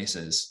in our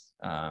faces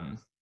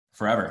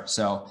forever.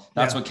 So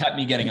that's what kept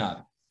me getting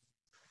up.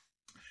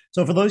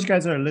 So for those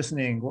guys that are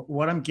listening,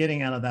 what I'm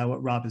getting out of that,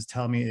 what Rob is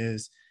telling me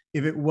is,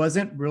 if it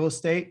wasn't real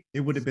estate, it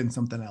would have been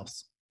something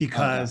else,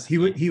 because he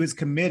was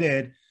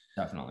committed.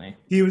 Definitely.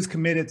 He was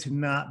committed to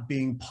not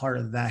being part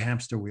of that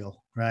hamster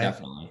wheel. Right.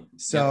 Definitely.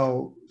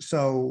 So,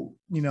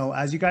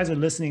 as you guys are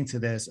listening to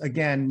this,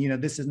 again,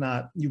 this is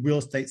not real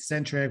estate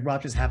centric.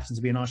 Rob just happens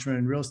to be an entrepreneur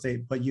in real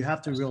estate, but you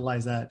have to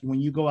realize that when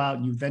you go out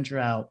and you venture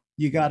out,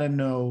 you got to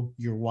know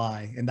your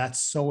why. And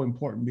that's so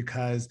important,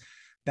 because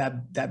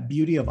that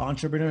beauty of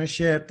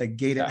entrepreneurship, the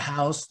gated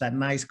house, that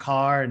nice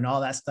car and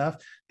all that stuff,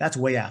 that's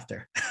way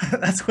after.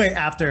 That's way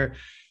after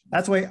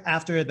That's why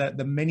after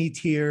the many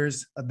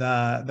tears,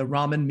 the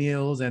ramen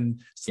meals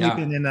and Yeah.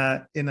 sleeping in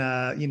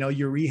a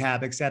your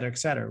rehab, et cetera, et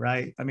cetera,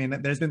 right? I mean,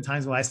 there's been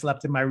times where I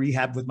slept in my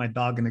rehab with my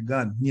dog and a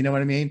gun. You know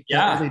what I mean? The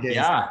early Yeah. days.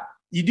 Yeah.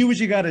 You do what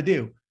you got to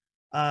do.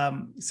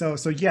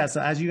 So yeah, so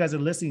as you guys are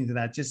listening to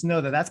that, just know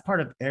that that's part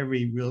of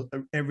every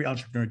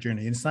entrepreneur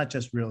journey. It's not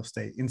just real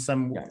estate in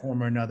some Yeah.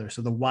 form or another.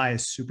 So the why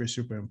is super,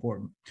 super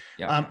important.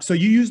 Yeah. So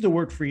you use the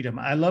word freedom.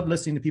 I love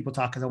listening to people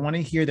talk because I want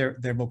to hear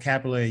their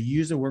vocabulary. You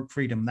use the word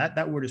freedom.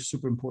 That word is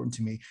super important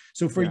to me.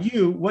 So for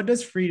you, what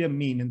does freedom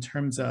mean in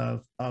terms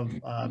of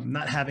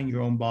not having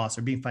your own boss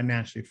or being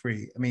financially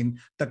free? I mean,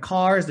 the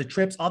cars, the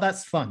trips, all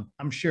that's fun,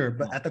 I'm sure.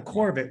 But at the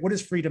core of it, what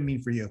does freedom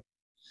mean for you?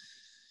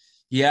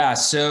 Yeah.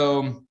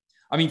 So,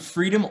 I mean,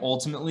 freedom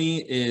ultimately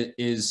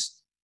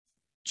is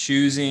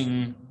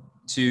choosing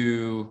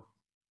to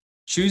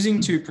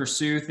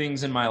pursue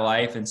things in my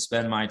life and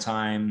spend my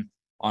time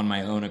on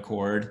my own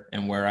accord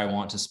and where I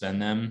want to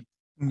spend them,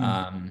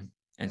 and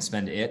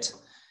spend it,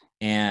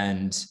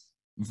 and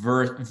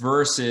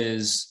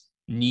versus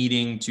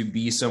needing to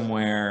be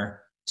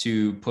somewhere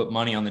to put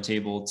money on the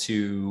table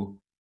to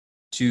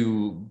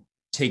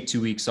take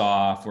 2 weeks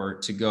off or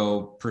to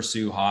go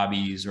pursue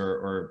hobbies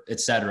or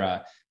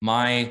etc.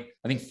 I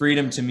think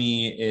freedom to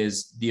me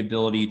is the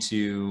ability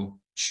to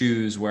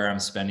choose where I'm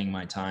spending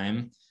my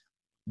time.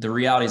 The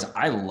reality is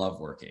I love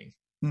working.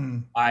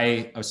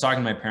 I was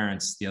talking to my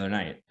parents the other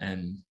night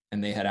and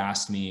they had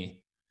asked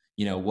me,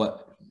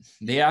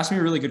 they asked me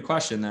a really good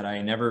question that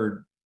I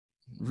never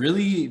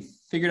really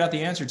figured out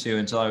the answer to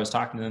until I was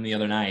talking to them the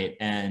other night.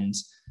 And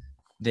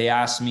they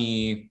asked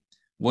me,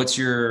 what's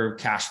your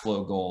cash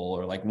flow goal?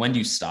 Or like, when do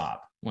you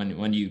stop?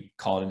 When do you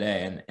call it a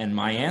day? And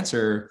my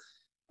answer,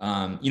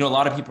 a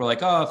lot of people are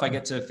like, oh, if I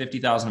get to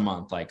 50,000 a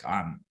month, like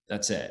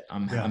that's it.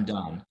 I'm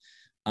done.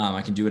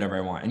 I can do whatever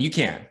I want. And you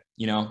can,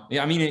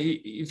 I mean,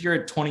 if you're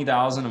at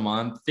 20,000 a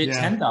month,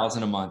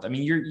 10,000 a month, I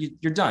mean,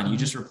 you're done. You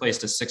just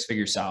replaced a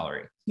 6-figure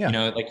salary.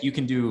 Like you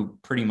can do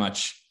pretty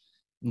much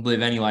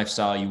live any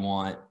lifestyle you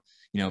want,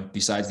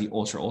 besides the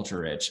ultra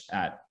rich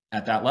at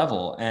that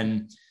level.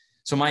 And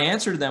so my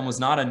answer to them was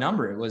not a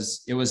number. It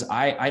was,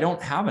 I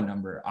don't have a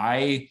number.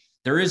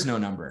 There is no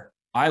number.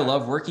 I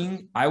love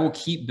working. I will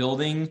keep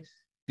building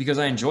because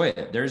I enjoy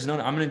it.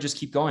 I'm going to just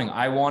keep going.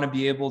 I want to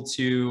be able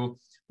to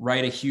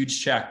write a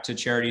huge check to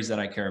charities that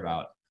I care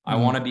about. I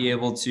want to be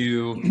able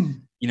to,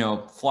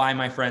 fly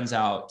my friends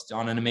out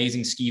on an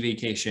amazing ski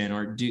vacation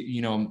or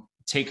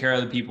take care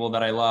of the people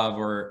that I love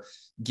or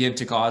give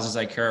to causes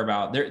I care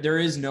about. There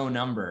is no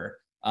number.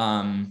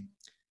 And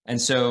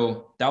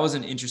so that was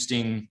an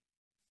interesting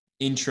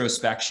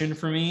introspection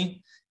for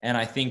me. And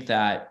I think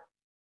that,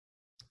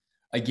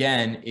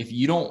 again, if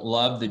you don't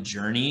love the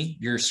journey,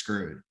 you're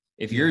screwed.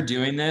 If you're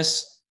doing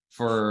this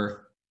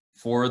for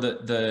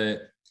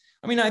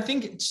I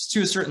think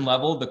to a certain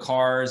level, the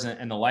cars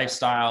and the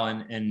lifestyle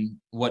and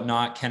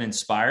whatnot can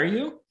inspire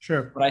you.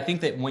 Sure. But I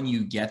think that when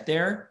you get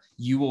there,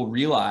 you will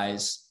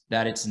realize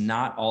that it's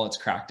not all it's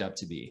cracked up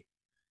to be.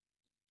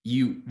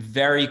 You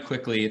very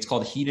quickly, it's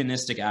called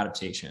hedonistic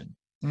adaptation.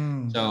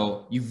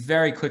 So you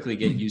very quickly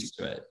get used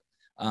to it.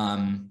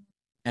 And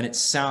it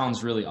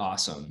sounds really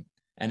awesome.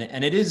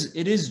 And it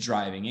is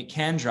driving. It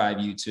can drive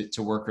you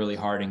to work really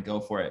hard and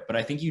go for it. But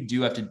I think you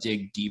do have to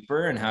dig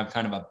deeper and have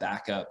kind of a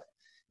backup,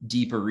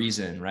 deeper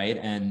reason, right?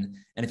 And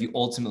if you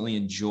ultimately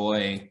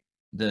enjoy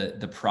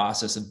the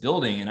process of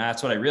building, and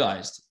that's what I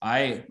realized,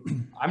 I'm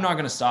not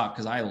going to stop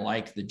because I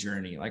like the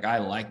journey. Like I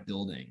like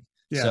building.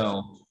 Yeah.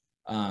 So,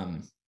 I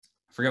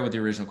forget what the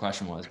original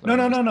question was. But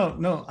No.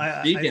 No,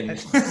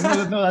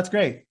 that's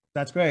great.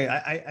 That's great.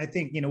 I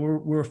think,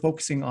 we're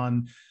focusing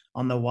on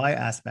the why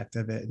aspect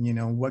of it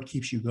and, what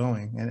keeps you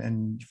going.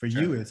 And for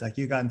you, it's like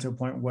you got into a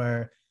point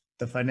where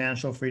the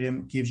financial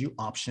freedom gives you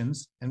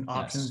options, and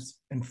options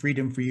and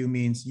freedom for you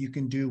means you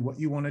can do what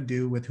you want to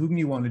do with whom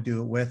you want to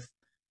do it with,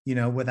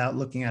 without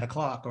looking at a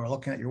clock or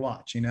looking at your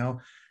watch.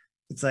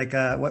 It's like,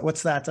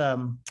 what's that?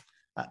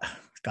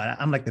 God,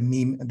 I'm like the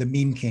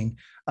meme king.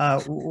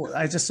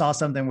 I just saw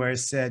something where it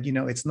said,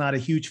 it's not a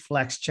huge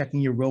flex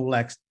checking your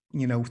Rolex,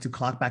 to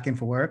clock back in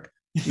for work.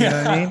 You know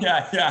what I mean?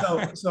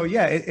 Yeah. So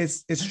yeah,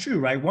 it's true,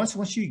 right?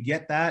 Once you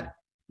get that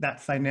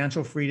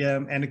financial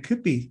freedom, and it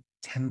could be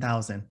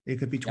 10,000, it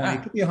could be 20,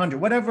 it could be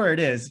 100, whatever it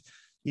is,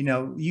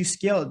 you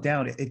scale it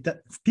down.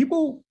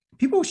 People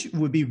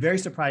would be very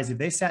surprised if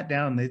they sat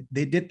down,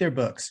 they did their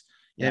books,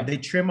 they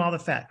trim all the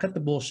fat, cut the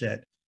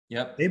bullshit.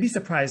 They'd be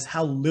surprised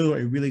how little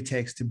it really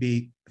takes to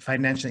be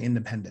financially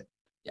independent.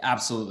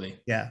 Absolutely.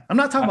 Yeah. I'm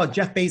not talking about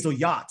Jeff Bezos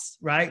yachts,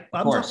 right?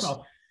 I'm talking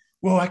about,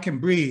 well, I can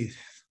breathe.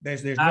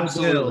 There's no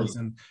bills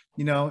and,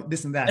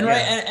 this and that. And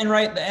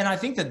and I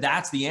think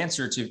that's the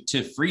answer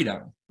to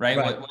freedom, right?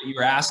 What you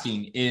were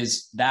asking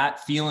is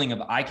that feeling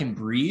of I can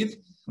breathe.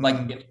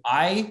 Like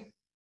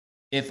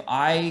if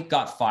I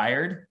got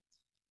fired,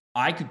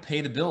 I could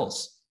pay the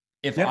bills.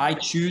 If I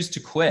choose to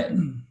quit,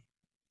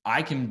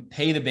 I can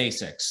pay the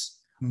basics.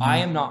 I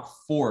am not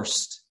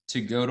forced to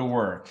go to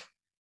work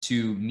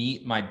to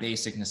meet my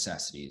basic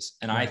necessities.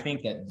 And I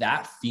think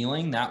that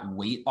feeling, that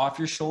weight off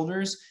your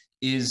shoulders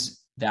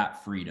is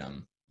that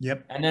freedom.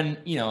 Yep. And then,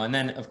 and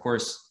then of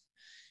course,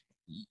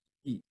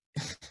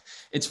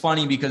 it's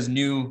funny because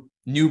new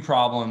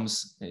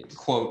problems,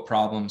 quote,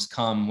 problems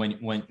come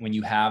when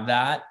you have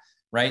that,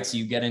 right? So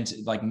you get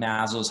into like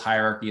Maslow's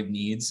hierarchy of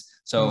needs.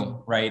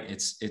 So, right,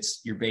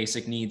 it's your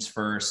basic needs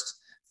first: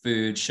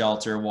 food,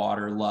 shelter,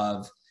 water,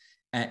 love.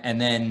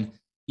 And then,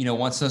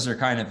 once those are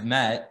kind of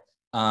met,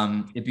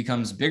 it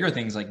becomes bigger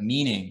things like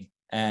meaning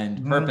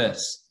and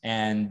purpose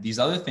and these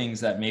other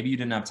things that maybe you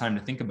didn't have time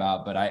to think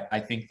about. But I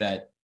think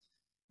that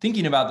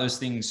thinking about those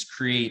things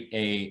create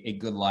a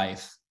good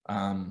life.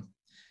 And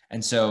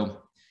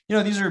so,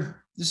 this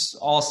is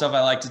all stuff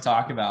I like to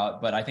talk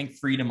about, but I think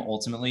freedom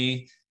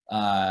ultimately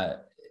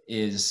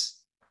is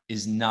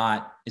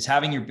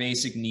having your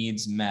basic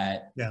needs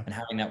met and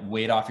having that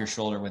weight off your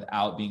shoulder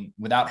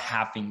without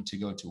having to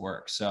go to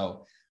work.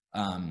 So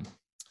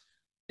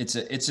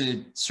it's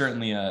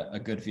certainly a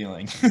good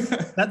feeling.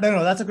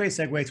 That's a great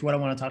segue to what I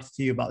want to talk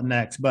to you about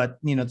next. But,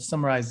 to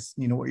summarize,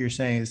 what you're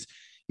saying is,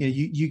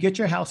 you get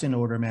your house in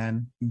order,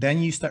 man.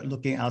 Then you start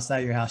looking outside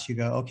your house. You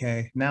go,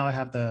 okay, now I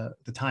have the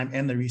time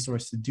and the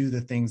resource to do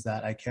the things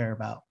that I care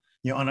about,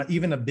 on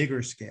even a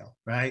bigger scale,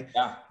 right?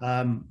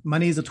 Yeah.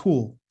 Money is a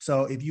tool.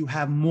 So if you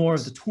have more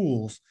of the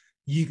tools,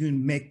 you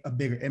can make a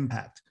bigger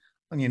impact.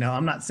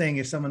 I'm not saying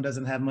if someone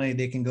doesn't have money,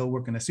 they can go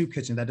work in a soup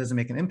kitchen. That doesn't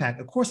make an impact.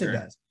 Of course it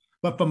does.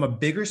 But from a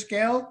bigger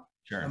scale,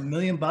 $1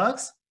 million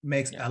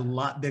makes a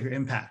lot bigger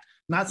impact.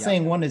 Not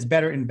saying one is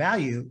better in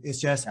value.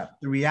 It's just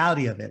the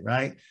reality of it,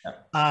 right?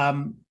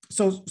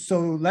 So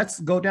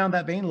let's go down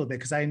that vein a little bit,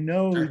 because I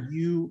know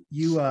you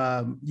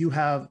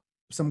have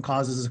some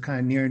causes kind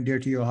of near and dear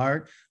to your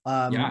heart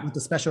with the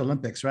Special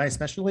Olympics, right?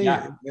 Especially,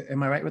 am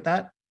I right with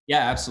that?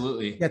 Yeah,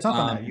 absolutely. Yeah, talk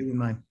on that. You wouldn't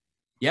mind.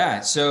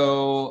 Yeah,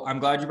 so I'm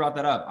glad you brought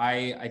that up.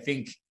 I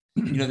think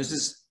this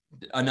is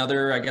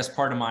another, I guess,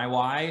 part of my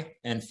why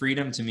and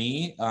freedom to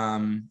me.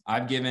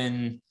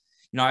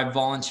 I've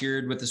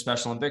volunteered with the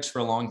Special Olympics for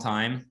a long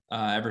time.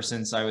 Ever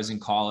since I was in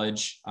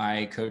college,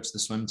 I coached the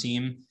swim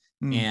team.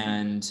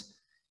 And,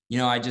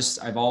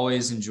 I've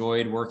always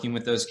enjoyed working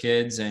with those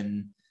kids.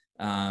 And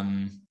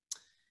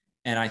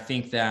I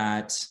think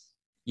that,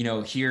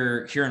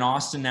 here in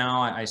Austin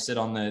now, I sit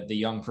on the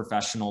young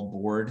professional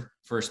board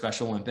for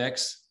Special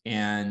Olympics.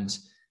 And,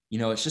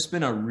 it's just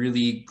been a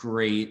really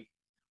great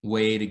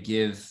way to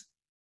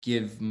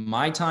give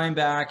my time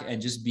back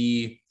and just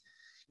be,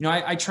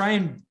 I try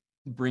and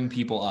bring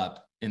people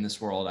up in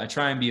this world. I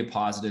try and be a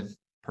positive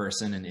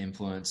person and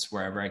influence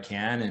wherever I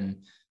can.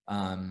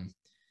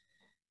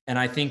 And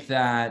I think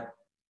that,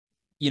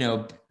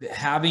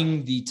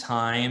 having the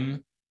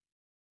time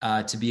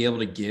to be able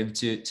to give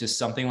to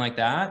something like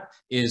that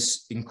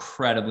is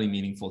incredibly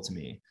meaningful to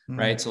me.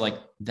 Right. So like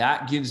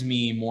that gives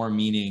me more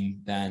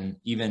meaning than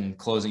even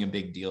closing a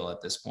big deal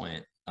at this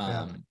point.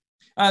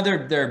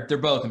 They're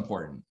both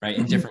important, right,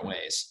 in different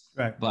ways.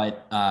 Right.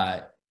 But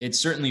it's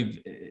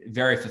certainly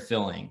very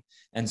fulfilling.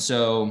 And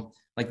so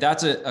like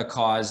that's a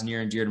cause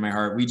near and dear to my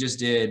heart. We just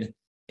did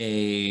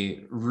a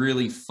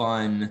really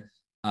fun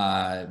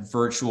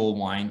virtual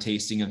wine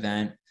tasting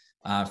event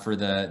for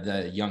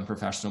the young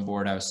professional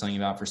board I was telling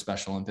you about for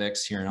Special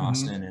Olympics here in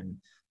Austin.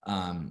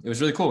 And it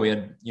was really cool. We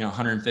had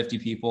 150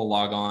 people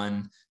log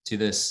on to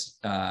this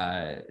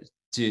to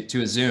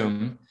a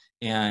Zoom,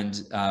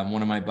 and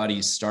one of my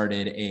buddies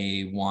started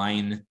a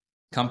wine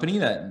company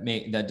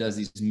that does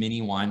these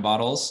mini wine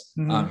bottles.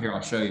 Here,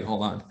 I'll show you.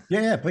 Hold on.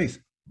 Yeah, please.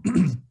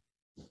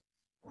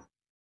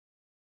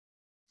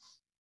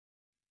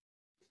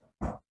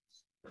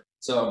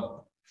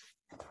 So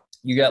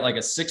you get like a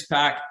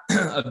 6-pack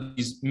of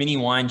these mini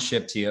wines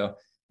shipped to you,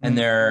 and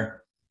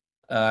they're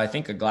I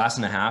think a glass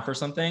and a half or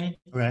something.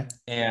 Okay.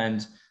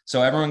 And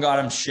so everyone got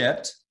them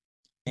shipped,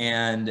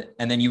 and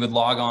then you would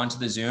log on to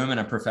the Zoom, and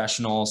a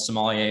professional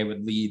sommelier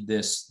would lead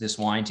this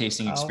wine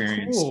tasting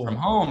experience from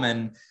home.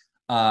 And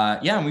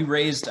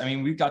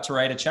we got to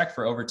write a check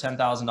for over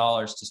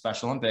 $10,000 to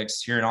Special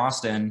Olympics here in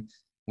Austin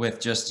with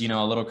just,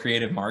 a little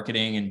creative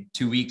marketing and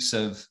 2 weeks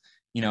of,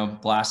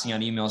 blasting out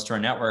emails to our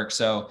network.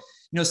 So,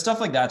 stuff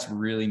like that's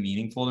really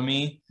meaningful to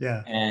me.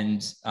 Yeah.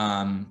 And,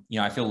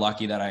 I feel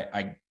lucky that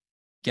I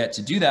get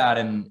to do that.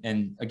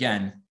 And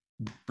again,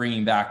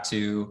 bringing back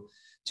to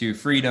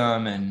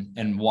freedom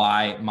and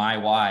why my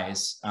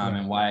whys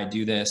and why I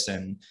do this,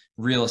 and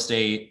real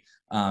estate.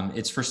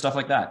 It's for stuff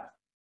like that.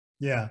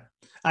 Yeah.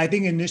 I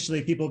think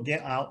initially people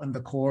get out in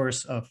the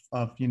course of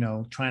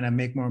trying to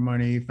make more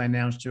money,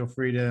 financial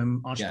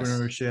freedom,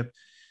 entrepreneurship,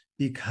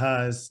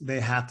 because they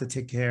have to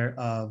take care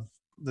of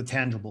the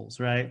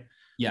tangibles, right?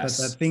 Yes.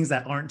 But the things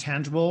that aren't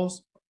tangibles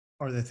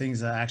are the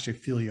things that actually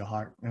feel your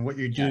heart. And what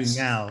you're doing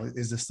now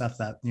is the stuff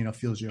that,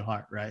 fills your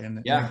heart, right? And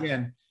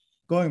again,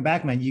 going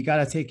back, man, you got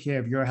to take care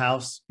of your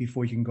house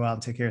before you can go out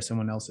and take care of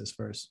someone else's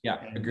first.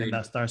 Yeah, agreed. And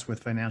that starts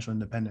with financial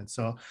independence.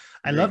 So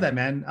I Agreed. love that,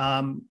 man.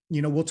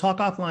 We'll talk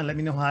offline. Let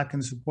me know how I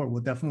can support.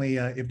 We'll definitely,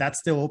 if that's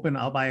still open,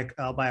 I'll buy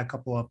a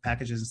couple of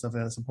packages and stuff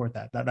that support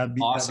that. That'd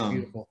be awesome. That'd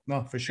be beautiful.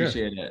 No, for sure.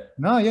 Appreciate it.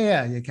 No,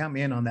 yeah. You count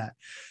me in on that.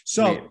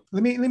 So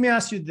Great. let me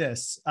ask you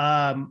this.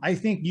 I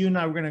think you and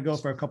I were going to go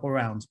for a couple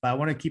rounds, but I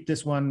want to keep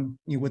this one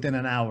within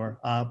an hour.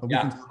 But we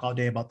can talk all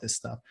day about this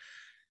stuff.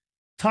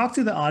 Talk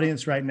to the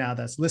audience right now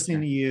that's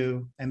listening to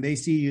you, and they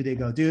see you, they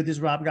go, dude, this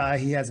Rob guy,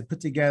 he has it put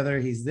together.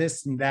 He's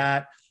this and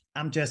that.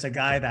 I'm just a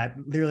guy that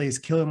literally is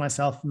killing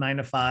myself 9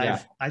 to 5. Yeah.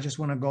 I just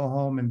want to go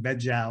home and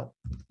veg out.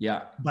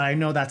 Yeah. But I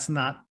know that's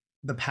not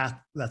the path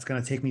that's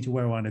going to take me to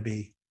where I want to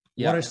be.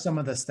 Yeah. What are some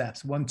of the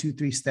steps, 1, 2,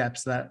 3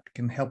 steps that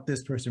can help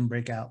this person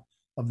break out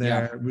of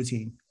their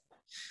routine?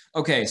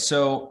 Okay.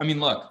 So, I mean,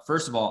 look,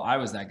 first of all, I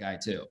was that guy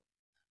too.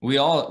 We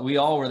all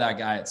were that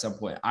guy at some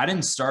point. I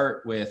didn't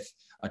start with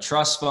a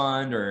trust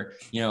fund or,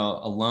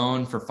 a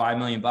loan for $5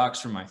 million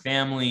from my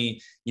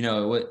family.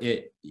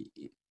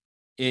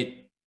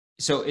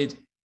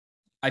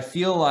 I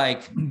feel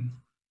like,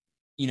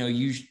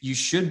 you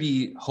should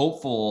be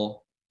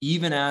hopeful,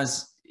 even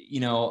as,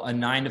 a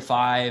 9 to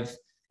 5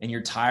 and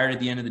you're tired at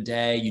the end of the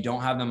day, you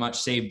don't have that much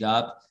saved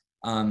up.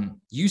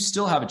 You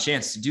still have a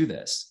chance to do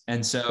this.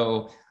 And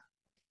so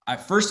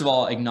first of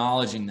all,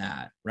 acknowledging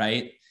that,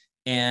 right?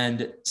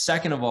 And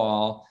second of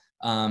all,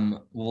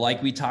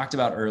 like we talked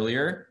about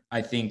earlier,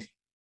 I think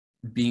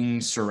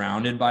being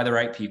surrounded by the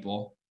right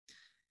people,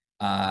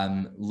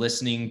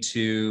 listening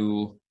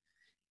to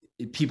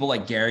people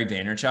like Gary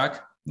Vaynerchuk,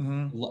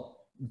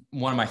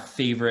 one of my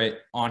favorite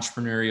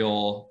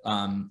entrepreneurial,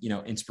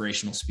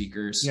 inspirational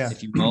speakers,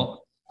 if you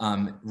will,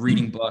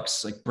 reading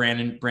books like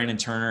Brandon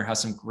Turner has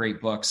some great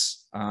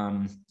books,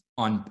 on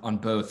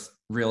both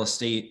real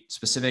estate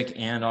specific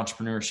and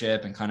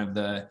entrepreneurship and kind of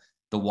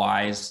the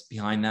whys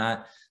behind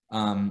that.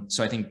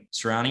 So I think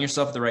surrounding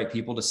yourself with the right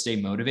people to stay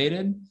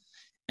motivated,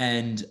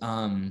 and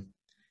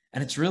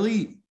it's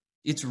really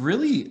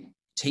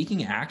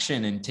taking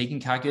action and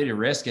taking calculated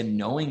risk and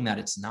knowing that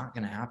it's not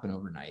going to happen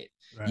overnight.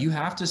 Right. You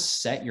have to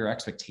set your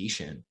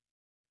expectation.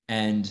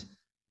 And,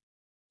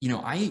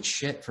 I ate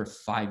shit for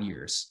 5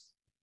 years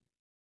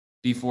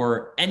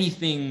before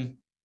anything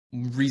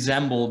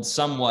resembled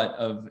somewhat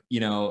of,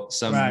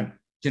 some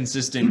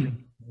consistent,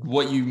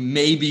 what you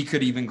maybe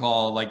could even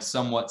call like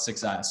somewhat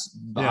success,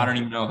 but I don't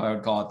even know if I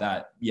would call it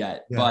that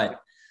yet. But,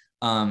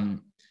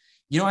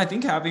 I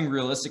think having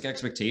realistic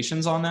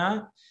expectations on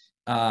that,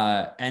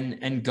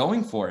 and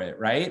going for it.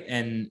 Right.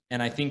 And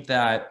I think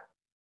that,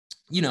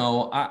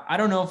 I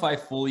don't know if I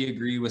fully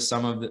agree with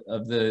some of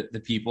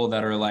the people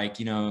that are like,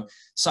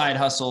 side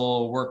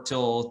hustle, work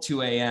till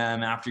 2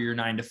 a.m. after your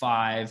 9 to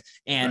 5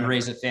 and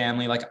raise a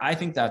family. Like, I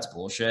think that's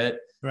bullshit.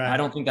 Right. I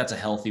don't think that's a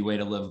healthy way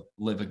to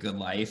live a good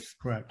life.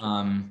 Correct.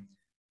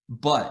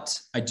 But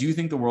I do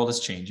think the world is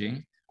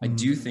changing. I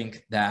do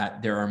think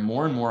that there are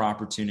more and more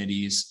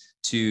opportunities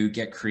to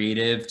get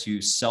creative,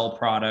 to sell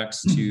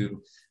products,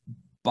 to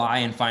buy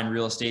and find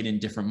real estate in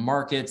different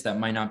markets that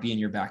might not be in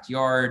your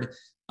backyard.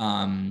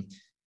 And,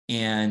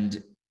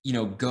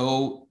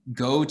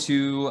 go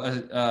to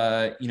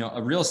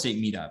a real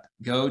estate meetup,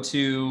 go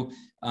to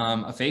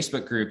a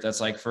Facebook group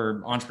that's like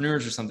for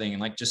entrepreneurs or something,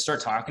 and like just start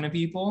talking to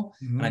people.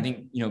 And I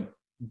think,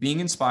 being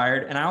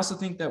inspired. And I also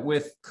think that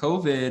with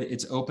COVID,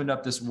 it's opened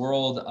up this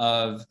world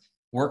of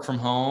work from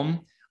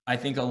home. I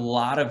think a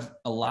lot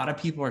of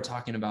people are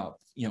talking about,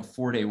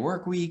 4-day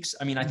work weeks.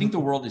 I mean, I think the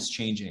world is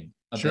changing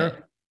a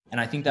bit. And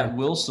I think that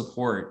will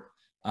support,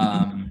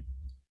 having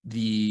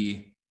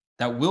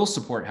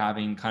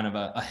kind of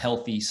a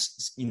healthy,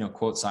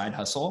 quote, side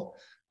hustle.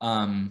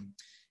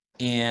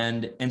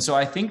 And so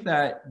I think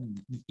that,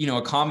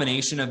 a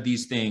combination of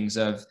these things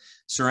of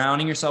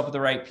surrounding yourself with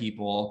the right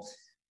people,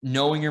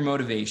 knowing your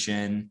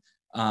motivation,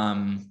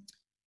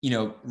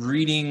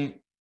 reading,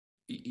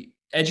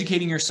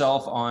 educating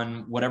yourself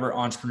on whatever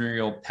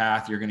entrepreneurial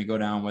path you're going to go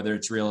down, whether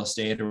it's real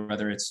estate or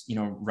whether it's,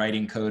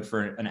 writing code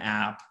for an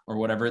app or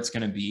whatever it's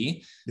going to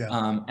be.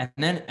 And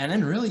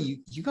then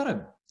really you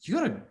gotta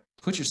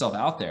put yourself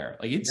out there.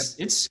 Like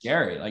it's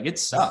scary. Like it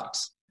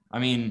sucks. I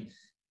mean,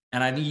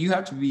 and I think you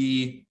have to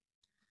be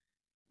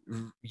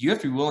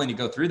willing to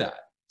go through that.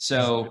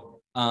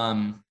 So,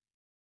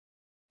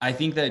 I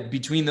think that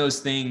between those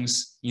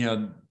things,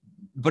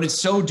 but it's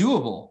so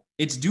doable.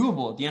 It's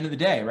doable at the end of the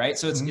day, right?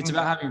 So it's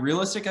about having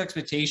realistic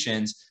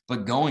expectations,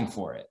 but going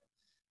for it.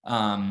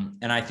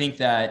 And I think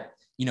that,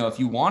 if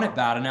you want it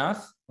bad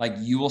enough, like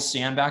you will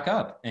stand back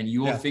up and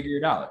you will figure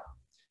it out.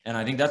 And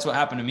I think that's what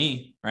happened to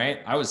me, right?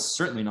 I was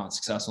certainly not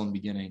successful in the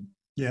beginning.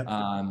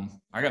 I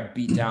got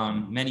beat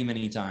down many,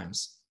 many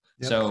times.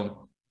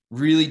 So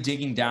really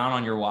digging down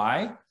on your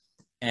why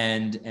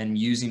and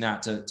using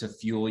that to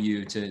fuel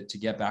you to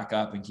get back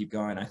up and keep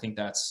going. I think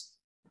that's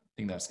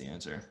the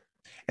answer.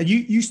 And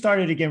you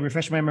started, again,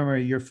 refresh my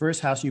memory, your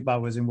first house you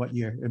bought was in what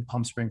year? In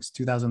Palm Springs,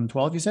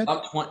 2012, you said?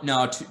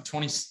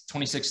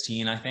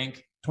 2016, I think.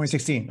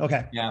 2016.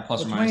 Okay. Yeah.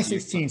 Plus or minus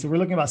 2016. So we're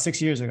looking about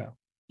 6 years ago.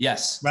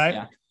 Yes. Right.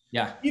 Yeah.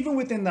 Yeah. Even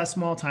within that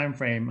small time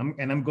frame,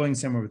 I'm going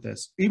somewhere with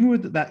this, even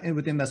with that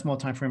within that small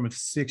time frame of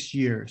 6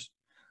 years,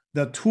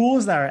 the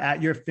tools that are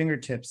at your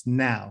fingertips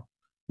now,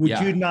 would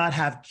you Yeah. not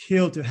have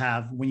killed to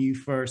have when you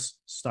first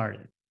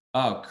started?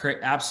 Oh,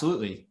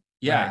 absolutely. Right.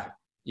 Yeah.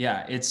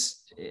 Yeah.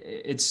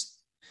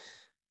 It's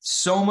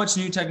so much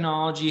new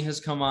technology has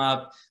come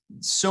up.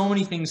 So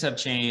many things have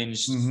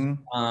changed.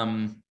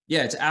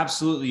 Yeah, it's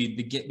absolutely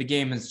the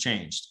game has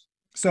changed.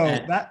 So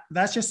And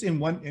that's just in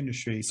one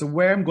industry. So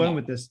where I'm going yeah,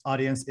 with this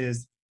audience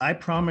is, I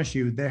promise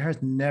you, there has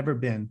never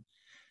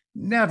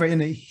in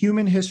the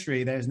human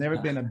history, there's never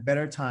been a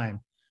better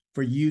time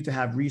for you to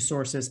have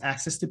resources,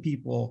 access to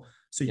people,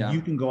 so yeah,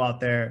 you can go out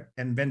there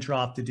and venture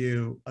off to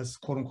do a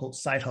quote unquote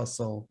side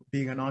hustle,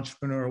 being an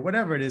entrepreneur, or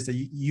whatever it is that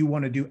you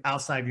want to do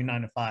outside of your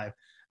 9 to 5.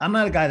 I'm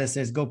not a guy that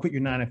says go quit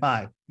your 9 to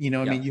 5. You know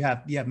what I yeah.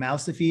 mean? You have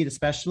mouths to feed,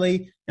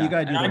 especially. You Yeah. got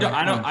to do And the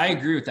right thing. I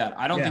agree with that.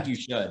 I don't think Yeah. you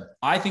should.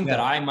 I think that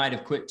Yeah. I might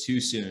have quit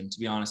too soon, to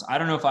be honest. I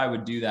don't know if I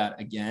would do that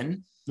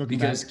again, Looking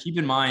because back. keep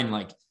in mind,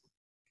 like,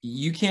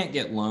 you can't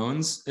get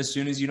loans as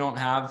soon as you don't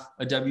have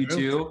a True.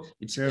 W-2.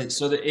 True.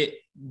 So that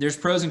there's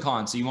pros and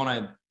cons. So you want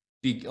to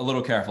be a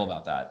little careful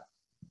about that.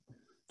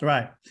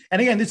 Right.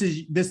 And again,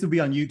 this will be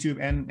on YouTube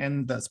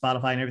and the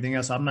Spotify and everything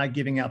else. So I'm not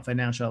giving out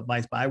financial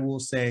advice, but I will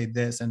say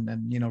this, and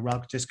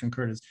Rob just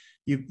concurred, is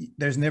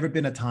there's never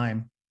been a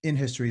time in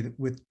history that,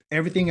 with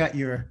everything at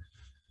your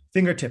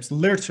fingertips,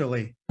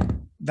 literally,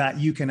 that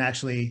you can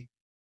actually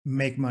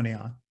make money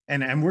on.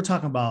 And we're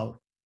talking about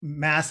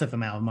massive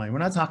amount of money. We're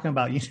not talking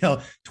about,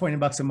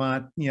 $20 a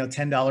month,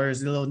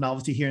 $10, a little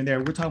novelty here and there.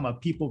 We're talking about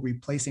people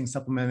replacing,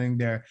 supplementing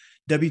their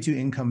W-2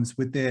 incomes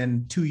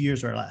within 2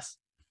 years or less.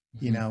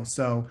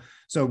 So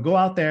go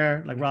out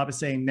there, like Rob is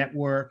saying,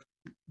 network,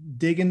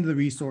 dig into the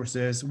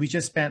resources. We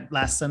just spent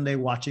last Sunday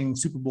watching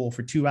Super Bowl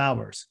for 2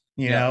 hours.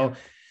 Do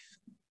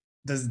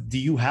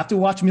you have to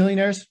watch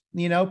millionaires,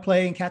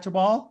 play and catch a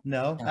ball?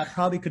 No, that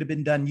probably could have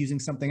been done using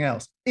something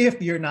else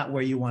if you're not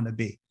where you want to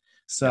be.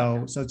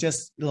 So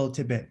just a little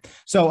tidbit.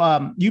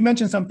 So you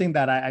mentioned something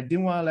that I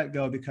didn't want to let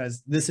go,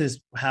 because this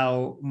is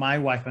how my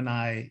wife and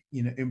I,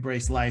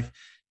 embrace life,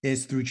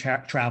 is through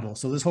travel.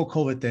 So this whole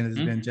COVID thing has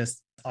been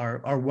just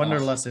our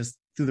wanderlust is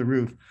through the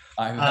roof.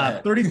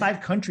 35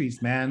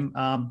 countries, man.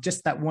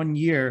 Just that 1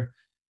 year.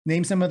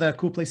 Name some of the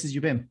cool places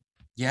you've been.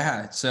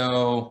 Yeah.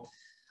 So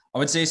I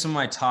would say some of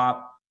my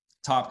top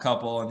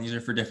couple, and these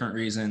are for different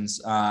reasons.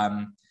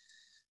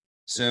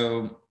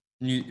 So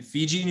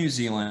Fiji, New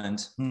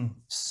Zealand,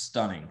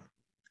 stunning,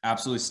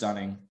 absolutely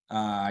stunning.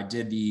 I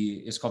did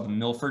it's called the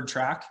Milford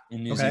Track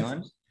in New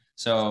Zealand.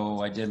 So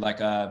I did like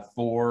a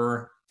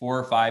 4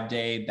 or 5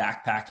 day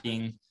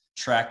backpacking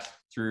trek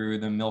through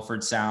the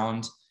Milford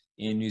Sound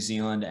in New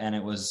Zealand, and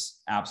it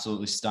was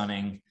absolutely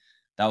stunning.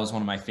 That was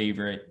one of my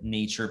favorite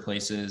nature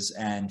places.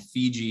 And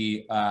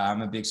Fiji,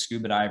 I'm a big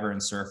scuba diver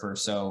and surfer,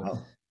 so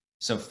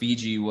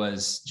Fiji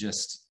was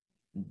just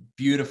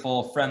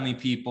beautiful, friendly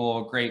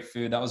people, great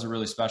food. That was a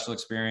really special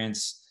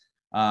experience.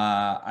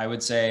 I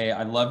would say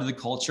I loved the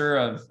culture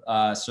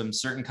of some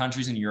certain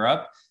countries in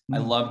Europe. I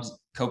loved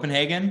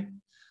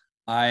Copenhagen.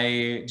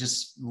 I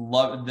just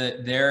love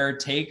their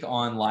take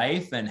on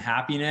life and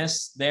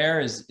happiness. There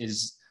is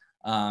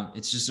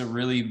it's just a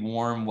really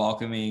warm,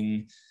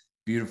 welcoming,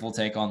 beautiful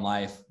take on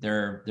life.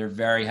 They're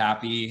very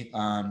happy.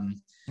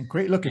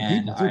 Great looking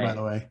people too, by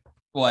the way.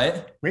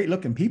 What? Great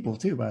looking people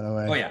too, by the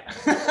way. Oh yeah.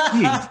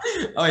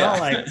 Oh yeah.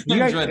 Like,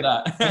 you enjoyed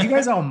that. Are you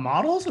guys all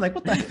models? Like,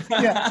 what the?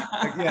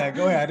 Yeah.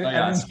 Go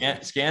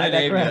ahead.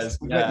 Scandinavia.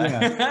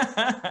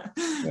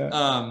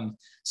 Yeah.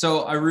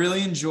 So I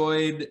really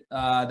enjoyed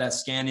that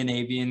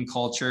Scandinavian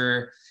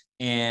culture,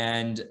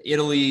 and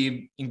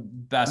Italy,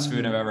 best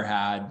food I've ever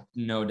had,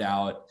 no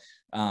doubt.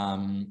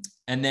 And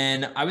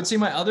then I would say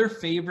my other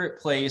favorite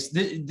place,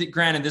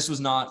 granted, this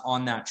was not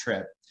on that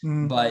trip,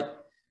 but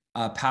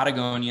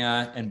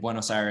Patagonia and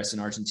Buenos Aires in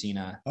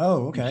Argentina.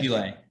 Oh, okay. In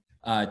Chile.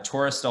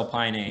 Torres del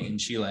Paine in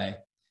Chile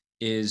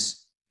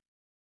is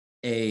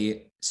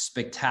a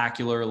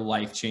spectacular,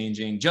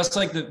 life-changing, just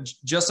like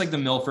the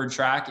Milford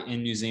Track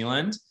in New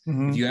Zealand.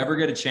 If you ever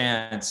get a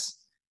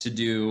chance to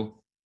do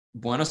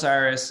Buenos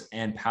Aires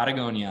and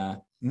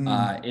Patagonia,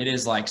 it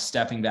is like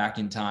stepping back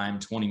in time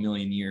 20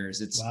 million years.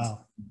 It's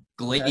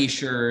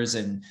glaciers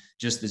and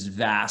just this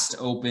vast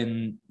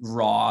open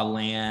raw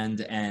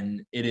land,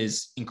 and it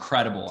is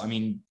incredible. I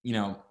mean,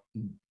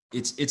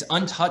 it's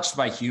untouched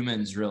by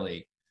humans,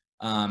 really,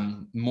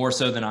 more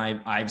so than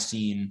I've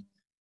seen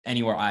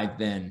anywhere I've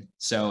been.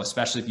 So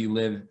especially if you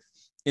live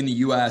in the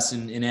US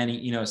and in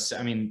any,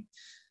 I mean,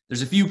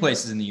 there's a few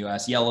places in the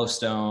US,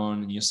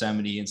 Yellowstone and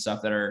Yosemite and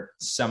stuff, that are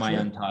semi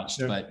untouched,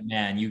 but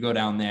man, you go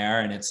down there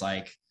and it's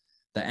like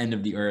the end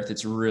of the earth.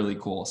 It's really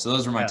cool. So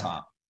those are my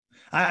top.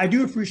 I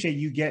do appreciate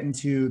you getting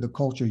to the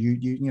culture.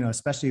 You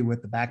especially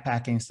with the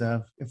backpacking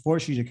stuff, it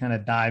forces you to kind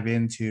of dive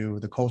into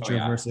the culture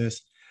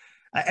versus,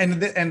 and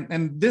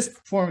this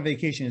form of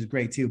vacation is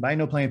great too. But I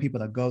know plenty of people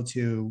that go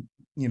to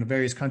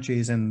various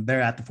countries and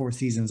they're at the Four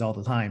Seasons all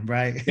the time,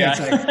 right? Yeah. It's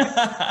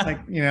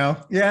like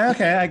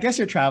okay, I guess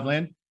you're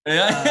traveling.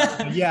 Yeah,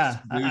 Bougie yeah.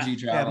 My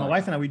traveling.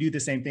 wife and I, we do the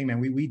same thing, man.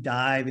 We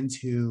dive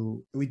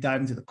into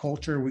the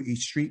culture. We eat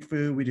street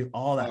food. We do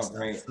all that Oh, stuff.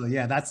 great. So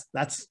yeah,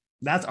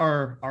 that's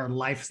our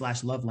life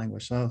 / love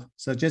language.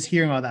 So just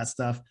hearing all that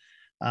stuff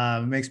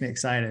makes me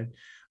excited.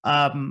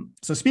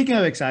 So speaking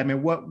of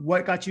excitement,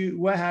 what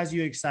has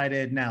you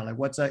excited now? Like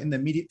what's in the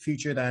immediate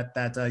future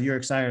that you're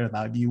excited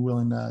about? You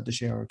willing to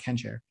share or can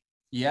share?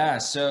 Yeah.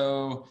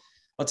 So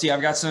let's see.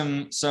 I've got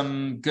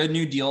some good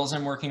new deals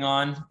I'm working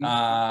on.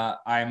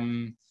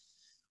 I'm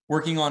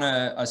working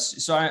on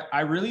so I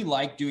really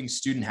like doing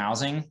student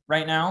housing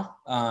right now.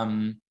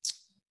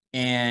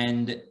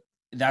 And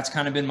that's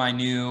kind of been my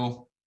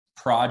new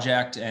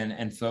project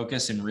and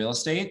focus in real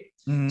estate.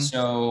 Mm-hmm.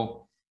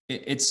 So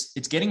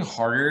it's getting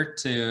harder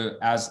to,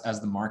 as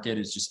the market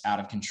is just out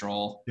of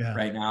control Yeah.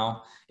 right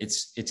now.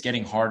 It's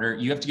getting harder.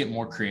 You have to get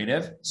more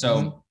creative. So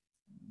Mm-hmm.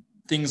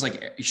 things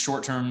like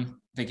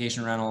short-term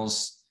vacation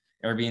rentals,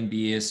 Airbnb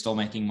is still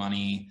making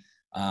money,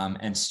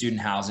 and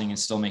student housing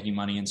is still making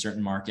money in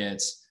certain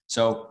markets.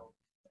 So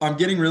I'm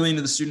getting really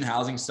into the student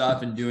housing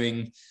stuff and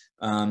doing,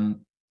 I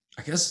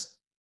guess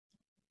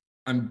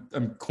I'm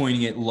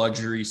coining it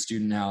luxury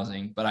student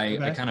housing, but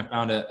I kind of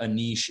found a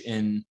niche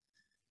in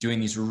doing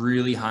these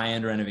really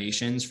high-end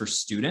renovations for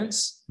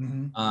students.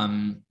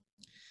 Mm-hmm.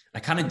 I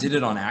kind of did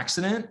it on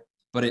accident,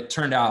 but it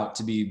turned out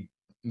to be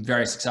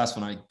very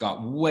successful and I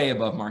got way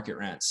above market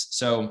rents.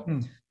 So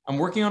I'm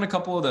working on a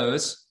couple of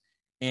those,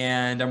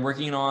 and I'm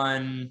working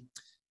on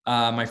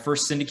my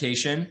first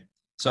syndication.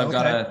 So I've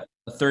got a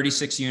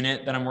 36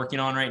 unit that I'm working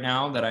on right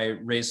now that I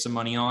raised some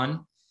money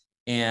on.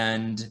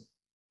 And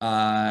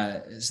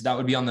so that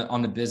would be on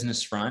the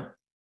business front.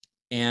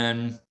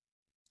 And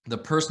the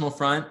personal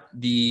front,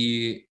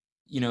 the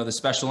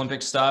Special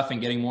Olympics stuff and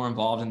getting more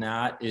involved in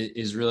that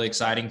is really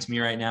exciting to me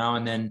right now.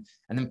 And then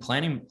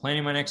planning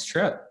my next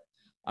trip.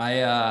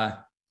 I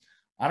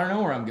don't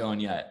know where I'm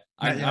going yet.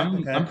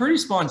 I'm pretty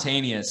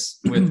spontaneous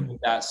with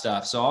that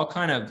stuff. So I'll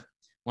kind of,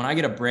 when I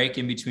get a break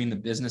in between the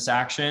business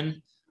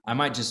action, I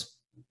might just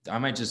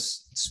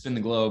spin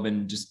the globe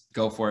and just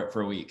go for it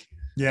for a week.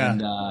 Yeah.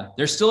 And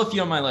there's still a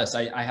few on my list.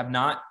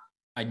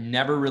 I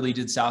never really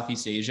did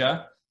Southeast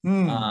Asia.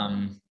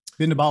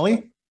 Been to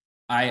Bali?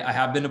 I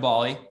have been to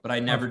Bali, but I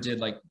never did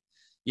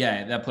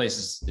that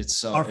place it's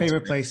so our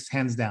favorite place,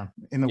 hands down,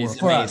 in the world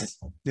for us.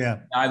 Yeah.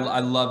 I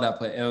love that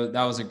place.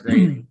 That was a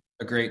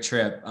great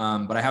trip.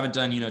 But I haven't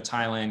done,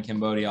 Thailand,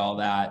 Cambodia, all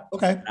that.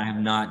 Okay. I have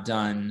not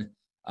done,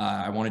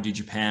 I want to do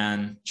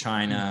Japan,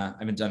 China. I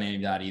haven't done any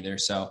of that either.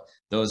 So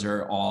those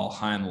are all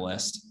high on the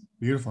list.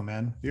 Beautiful,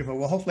 man. Beautiful.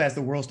 Well, hopefully as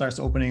the world starts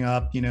opening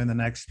up, in the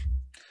next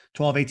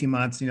 12, 18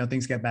 months,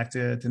 things get back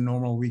to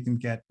normal, we can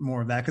get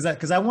more of that.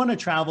 Cause I want to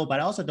travel, but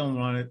I also don't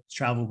want to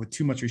travel with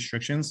too much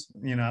restrictions.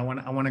 I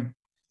want to,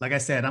 like I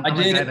said, I'm a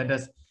guy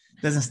that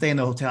doesn't stay in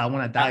the hotel. I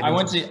want to dive. I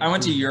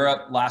went to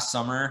Europe last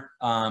summer.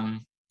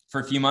 For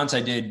a few months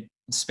I did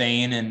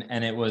Spain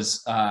and it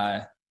was,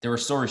 there were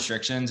still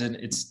restrictions and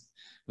it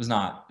was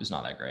not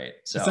that great.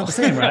 So it's not the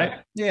same, right?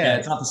 Yeah,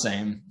 it's not the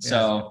same. Yeah.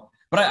 So,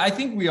 but I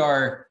think we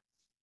are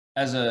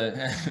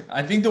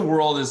I think the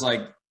world is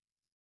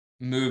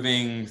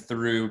moving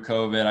through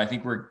COVID. I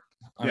think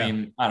I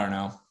mean, I don't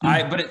know.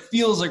 But it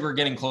feels like we're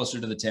getting closer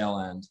to the tail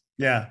end.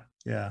 Yeah.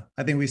 Yeah.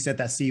 I think we said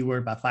that C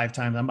word about 5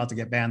 times. I'm about to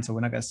get banned, so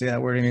we're not going to say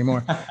that word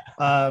anymore.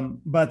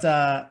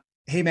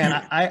 Hey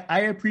man, I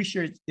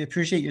appreciate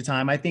your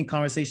time. I think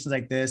conversations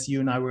like this, you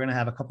and I, we're going to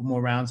have a couple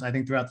more rounds. I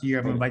think throughout the year,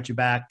 I'm going to invite you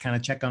back, kind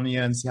of check on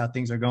you and see how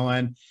things are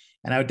going.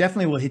 And I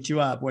definitely will hit you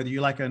up, whether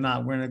you like it or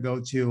not. We're going to go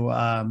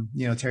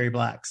to, Terry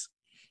Black's.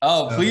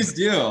 Oh, so, please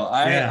do.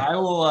 I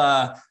will,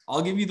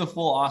 I'll give you the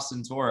full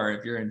Austin tour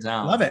if you're in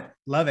town. Love it.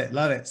 Love it.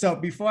 Love it. So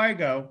before I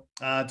go,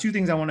 2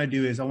 things I want to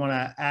do is I want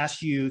to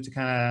ask you to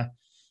kind of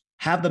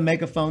have the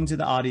megaphone to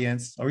the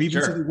audience or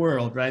even to the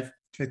world, right?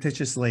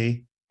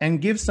 Fictitiously,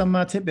 and give some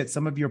tidbits,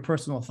 some of your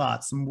personal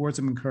thoughts, some words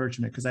of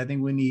encouragement, because I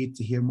think we need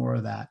to hear more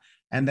of that.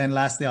 And then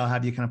lastly, I'll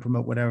have you kind of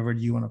promote whatever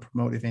you want to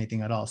promote, if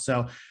anything at all.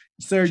 So,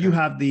 sir, you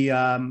have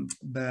the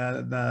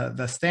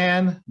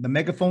stand, the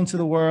megaphone to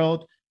the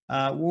world.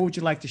 What would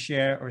you like to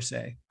share or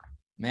say?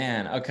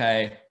 Man,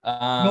 okay.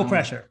 No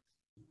pressure.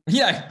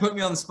 Yeah, put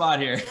me on the spot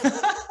here.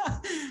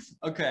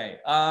 Okay.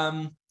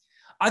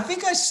 I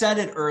think I said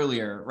it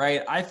earlier,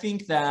 right? I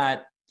think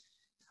that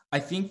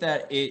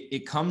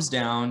it comes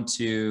down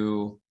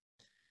to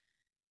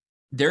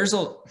there's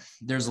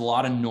a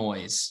lot of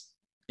noise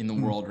in the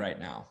world right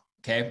now.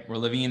 Okay. We're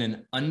living in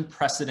an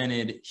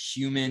unprecedented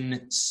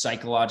human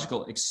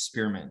psychological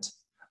experiment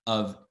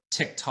of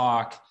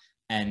TikTok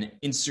and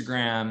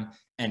Instagram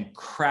and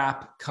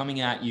crap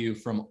coming at you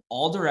from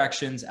all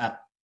directions at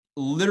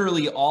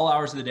literally all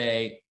hours of the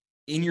day,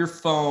 in your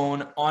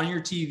phone, on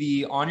your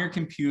TV, on your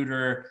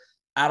computer,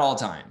 at all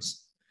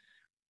times.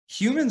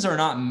 Humans are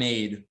not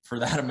made for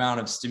that amount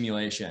of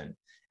stimulation.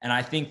 And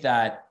I think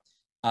that,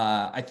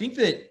 A,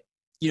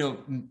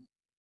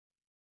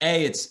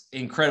 it's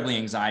incredibly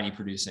anxiety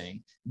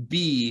producing.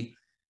 B,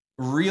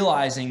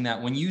 realizing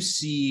that when you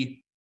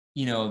see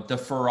you know, the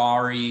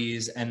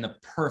Ferraris and the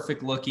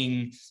perfect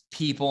looking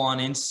people on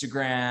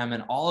Instagram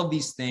and all of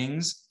these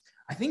things,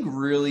 I think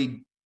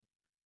really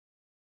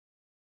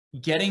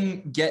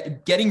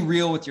getting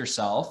real with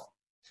yourself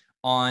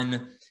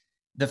on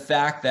the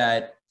fact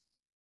that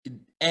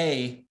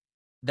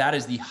that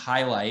is the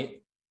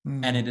highlight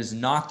and it is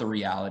not the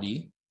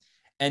reality.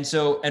 And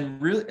so,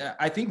 and really,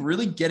 I think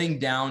really getting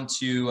down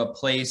to a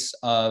place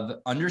of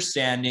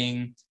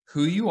understanding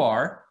who you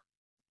are,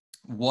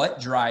 what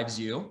drives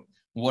you,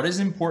 what is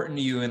important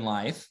to you in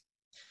life,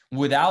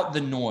 without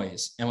the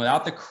noise and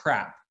without the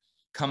crap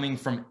coming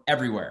from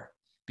everywhere,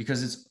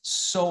 because it's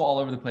so all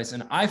over the place.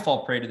 And I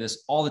fall prey to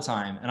this all the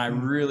time, and I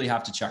really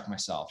have to check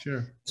myself.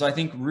 Sure. So I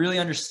think really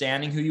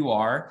understanding who you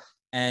are,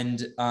 and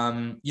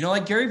you know,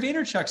 like Gary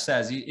Vaynerchuk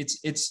says,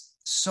 it's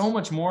so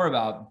much more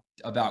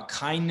about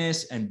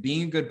kindness and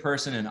being a good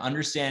person and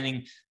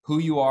understanding who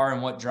you are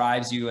and what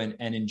drives you, and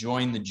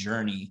enjoying the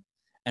journey,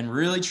 and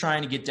really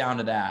trying to get down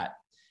to that.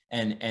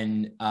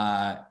 And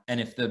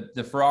if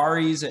the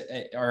Ferraris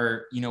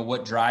are, you know,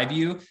 what drive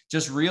you,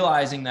 just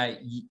realizing that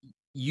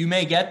you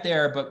may get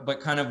there, but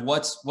kind of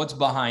what's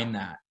behind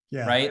that.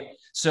 Yeah. Right.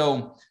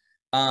 So,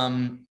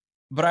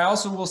 but I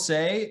also will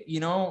say, you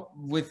know,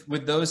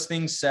 with those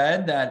things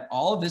said, that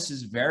all of this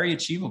is very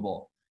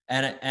achievable.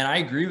 And I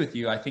agree with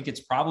you. I think it's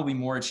probably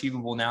more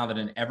achievable now than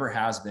it ever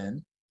has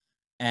been.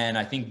 And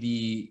I think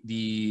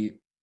the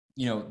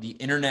you know, the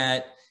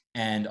internet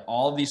and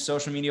all of these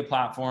social media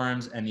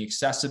platforms and the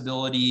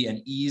accessibility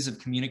and ease of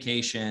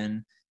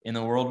communication in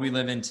the world we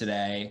live in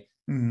today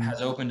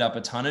has opened up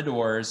a ton of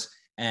doors.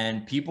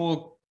 And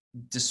people,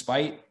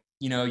 despite,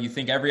 you know, you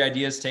think every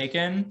idea is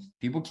taken,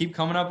 people keep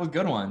coming up with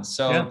good ones.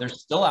 So they're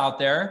still out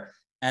there,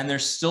 and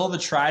there's still the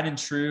tried and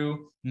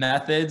true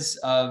methods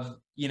of,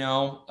 you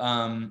know,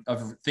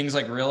 of things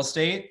like real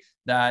estate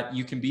that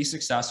you can be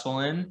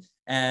successful in.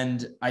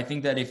 And I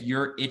think that if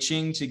you're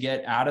itching to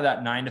get out of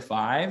that 9 to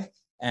 5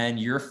 and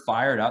you're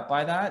fired up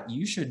by that,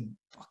 you should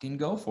fucking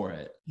go for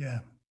it. Yeah.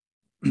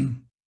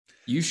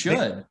 You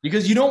should,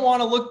 because you don't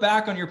want to look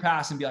back on your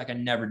past and be like, I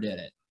never did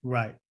it.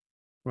 Right.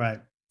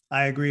 Right.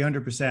 I agree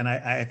 100%.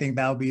 I think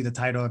that'll be the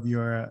title of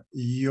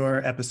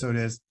your episode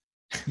is,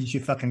 you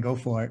should fucking go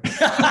for it.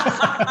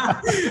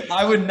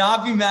 I would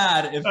not be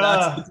mad if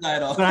that's the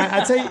title.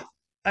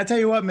 I tell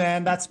you what,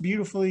 man, that's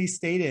beautifully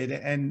stated.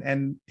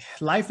 And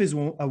life is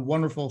a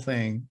wonderful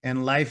thing.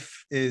 And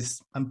life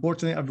is,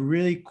 unfortunately, a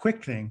really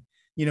quick thing,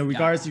 you know,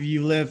 regardless if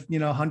you live, you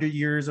know, 100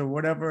 years or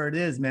whatever it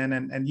is, man.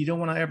 And you don't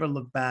want to ever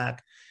look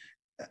back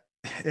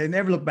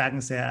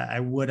and say,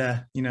 I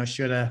woulda, you know,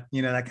 shoulda,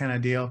 you know, that kind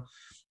of deal.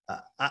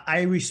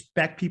 I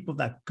respect people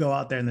that go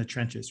out there in the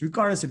trenches,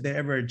 regardless if they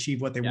ever achieve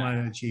what they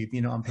wanted to achieve,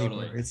 you know, on paper.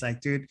 Totally. It's like,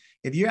 dude,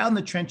 if you're out in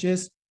the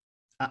trenches,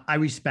 I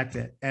respect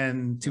it.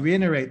 And to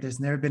reiterate, there's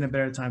never been a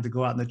better time to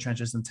go out in the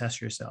trenches and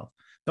test yourself.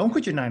 Don't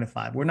quit your 9 to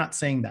 5. We're not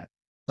saying that,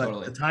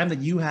 but the time that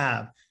you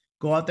have,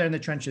 go out there in the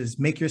trenches,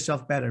 make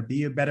yourself better,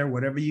 be a better,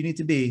 whatever you need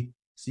to be,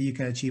 so you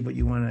can achieve what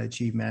you want to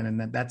achieve, man.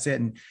 And that's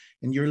it. And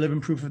you're living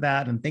proof of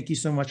that. And thank you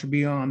so much for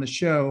being on the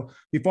show.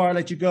 Before I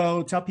let you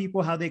go, tell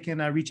people how they can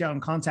reach out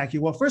and contact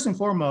you. Well, first and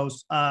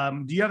foremost,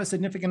 do you have a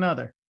significant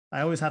other?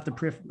 I always have to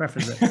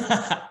preface it.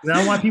 I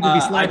don't want people to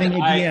be sliding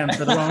your DMs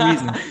for the wrong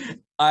reason.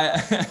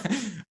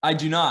 I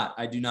do not.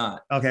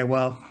 Okay,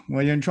 well,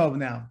 you're in trouble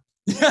now.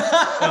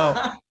 So,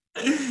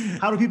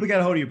 how do people get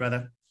a hold of you,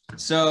 brother?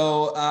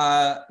 So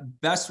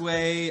best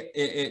way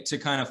to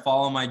kind of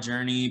follow my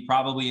journey,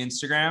 probably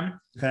Instagram.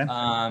 Okay.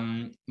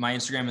 My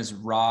Instagram is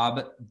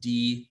Rob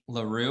D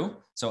LaRue.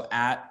 So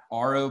at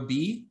ROB,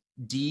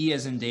 D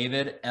as in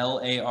David,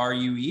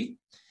 LARUE.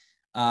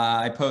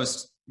 I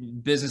post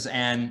business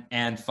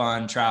and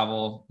fun,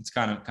 travel. It's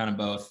kind of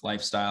both,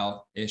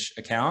 lifestyle-ish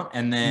account.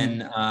 And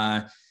then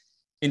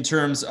in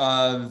terms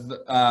of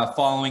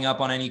following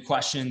up on any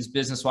questions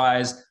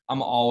business-wise,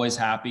 I'm always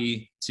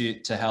happy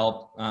to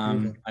help.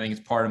 I think it's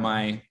part of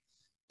my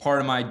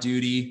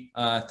duty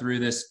through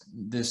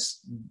this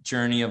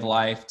journey of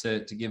life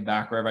to give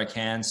back wherever I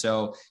can.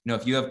 So, you know,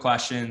 if you have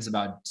questions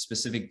about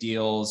specific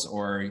deals,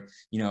 or,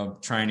 you know,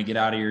 trying to get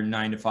out of your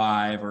 9 to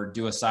 5 or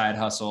do a side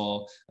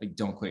hustle, like,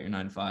 don't quit your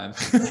 9 to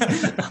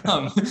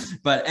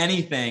 5. But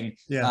anything,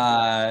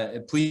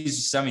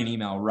 please send me an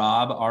email,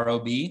 Rob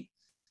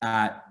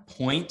at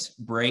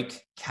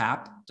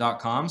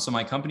pointbreakcap.com. So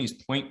my company's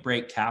Point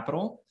Break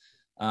Capital.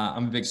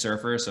 I'm a big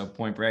surfer, so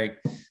Point Break.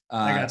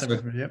 I got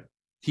that. Yep.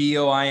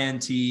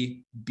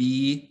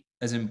 POINTB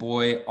as in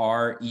boy,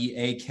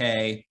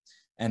 REAK,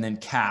 and then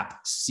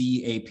CAP,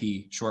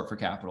 CAP, short for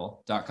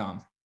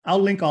capital.com. I'll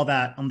link all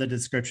that on the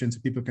description so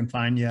people can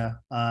find you.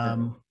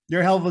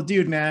 You're a hell of a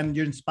dude, man.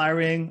 You're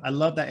inspiring. I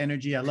love that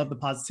energy. I love the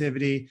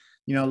positivity.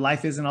 You know,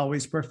 life isn't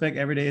always perfect.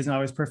 Every day isn't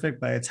always perfect,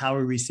 but it's how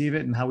we receive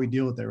it and how we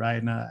deal with it, right?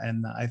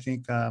 And I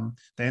think the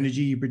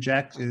energy you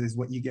project is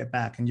what you get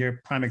back. And you're a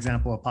prime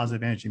example of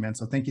positive energy, man.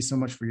 So thank you so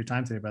much for your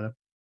time today, brother.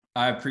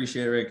 I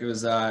appreciate it, Rick. It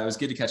was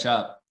good to catch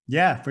up.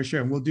 Yeah, for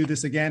sure. We'll do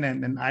this again,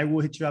 and I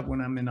will hit you up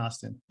when I'm in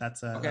Austin.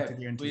 That's a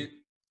guarantee.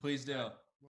 Please do.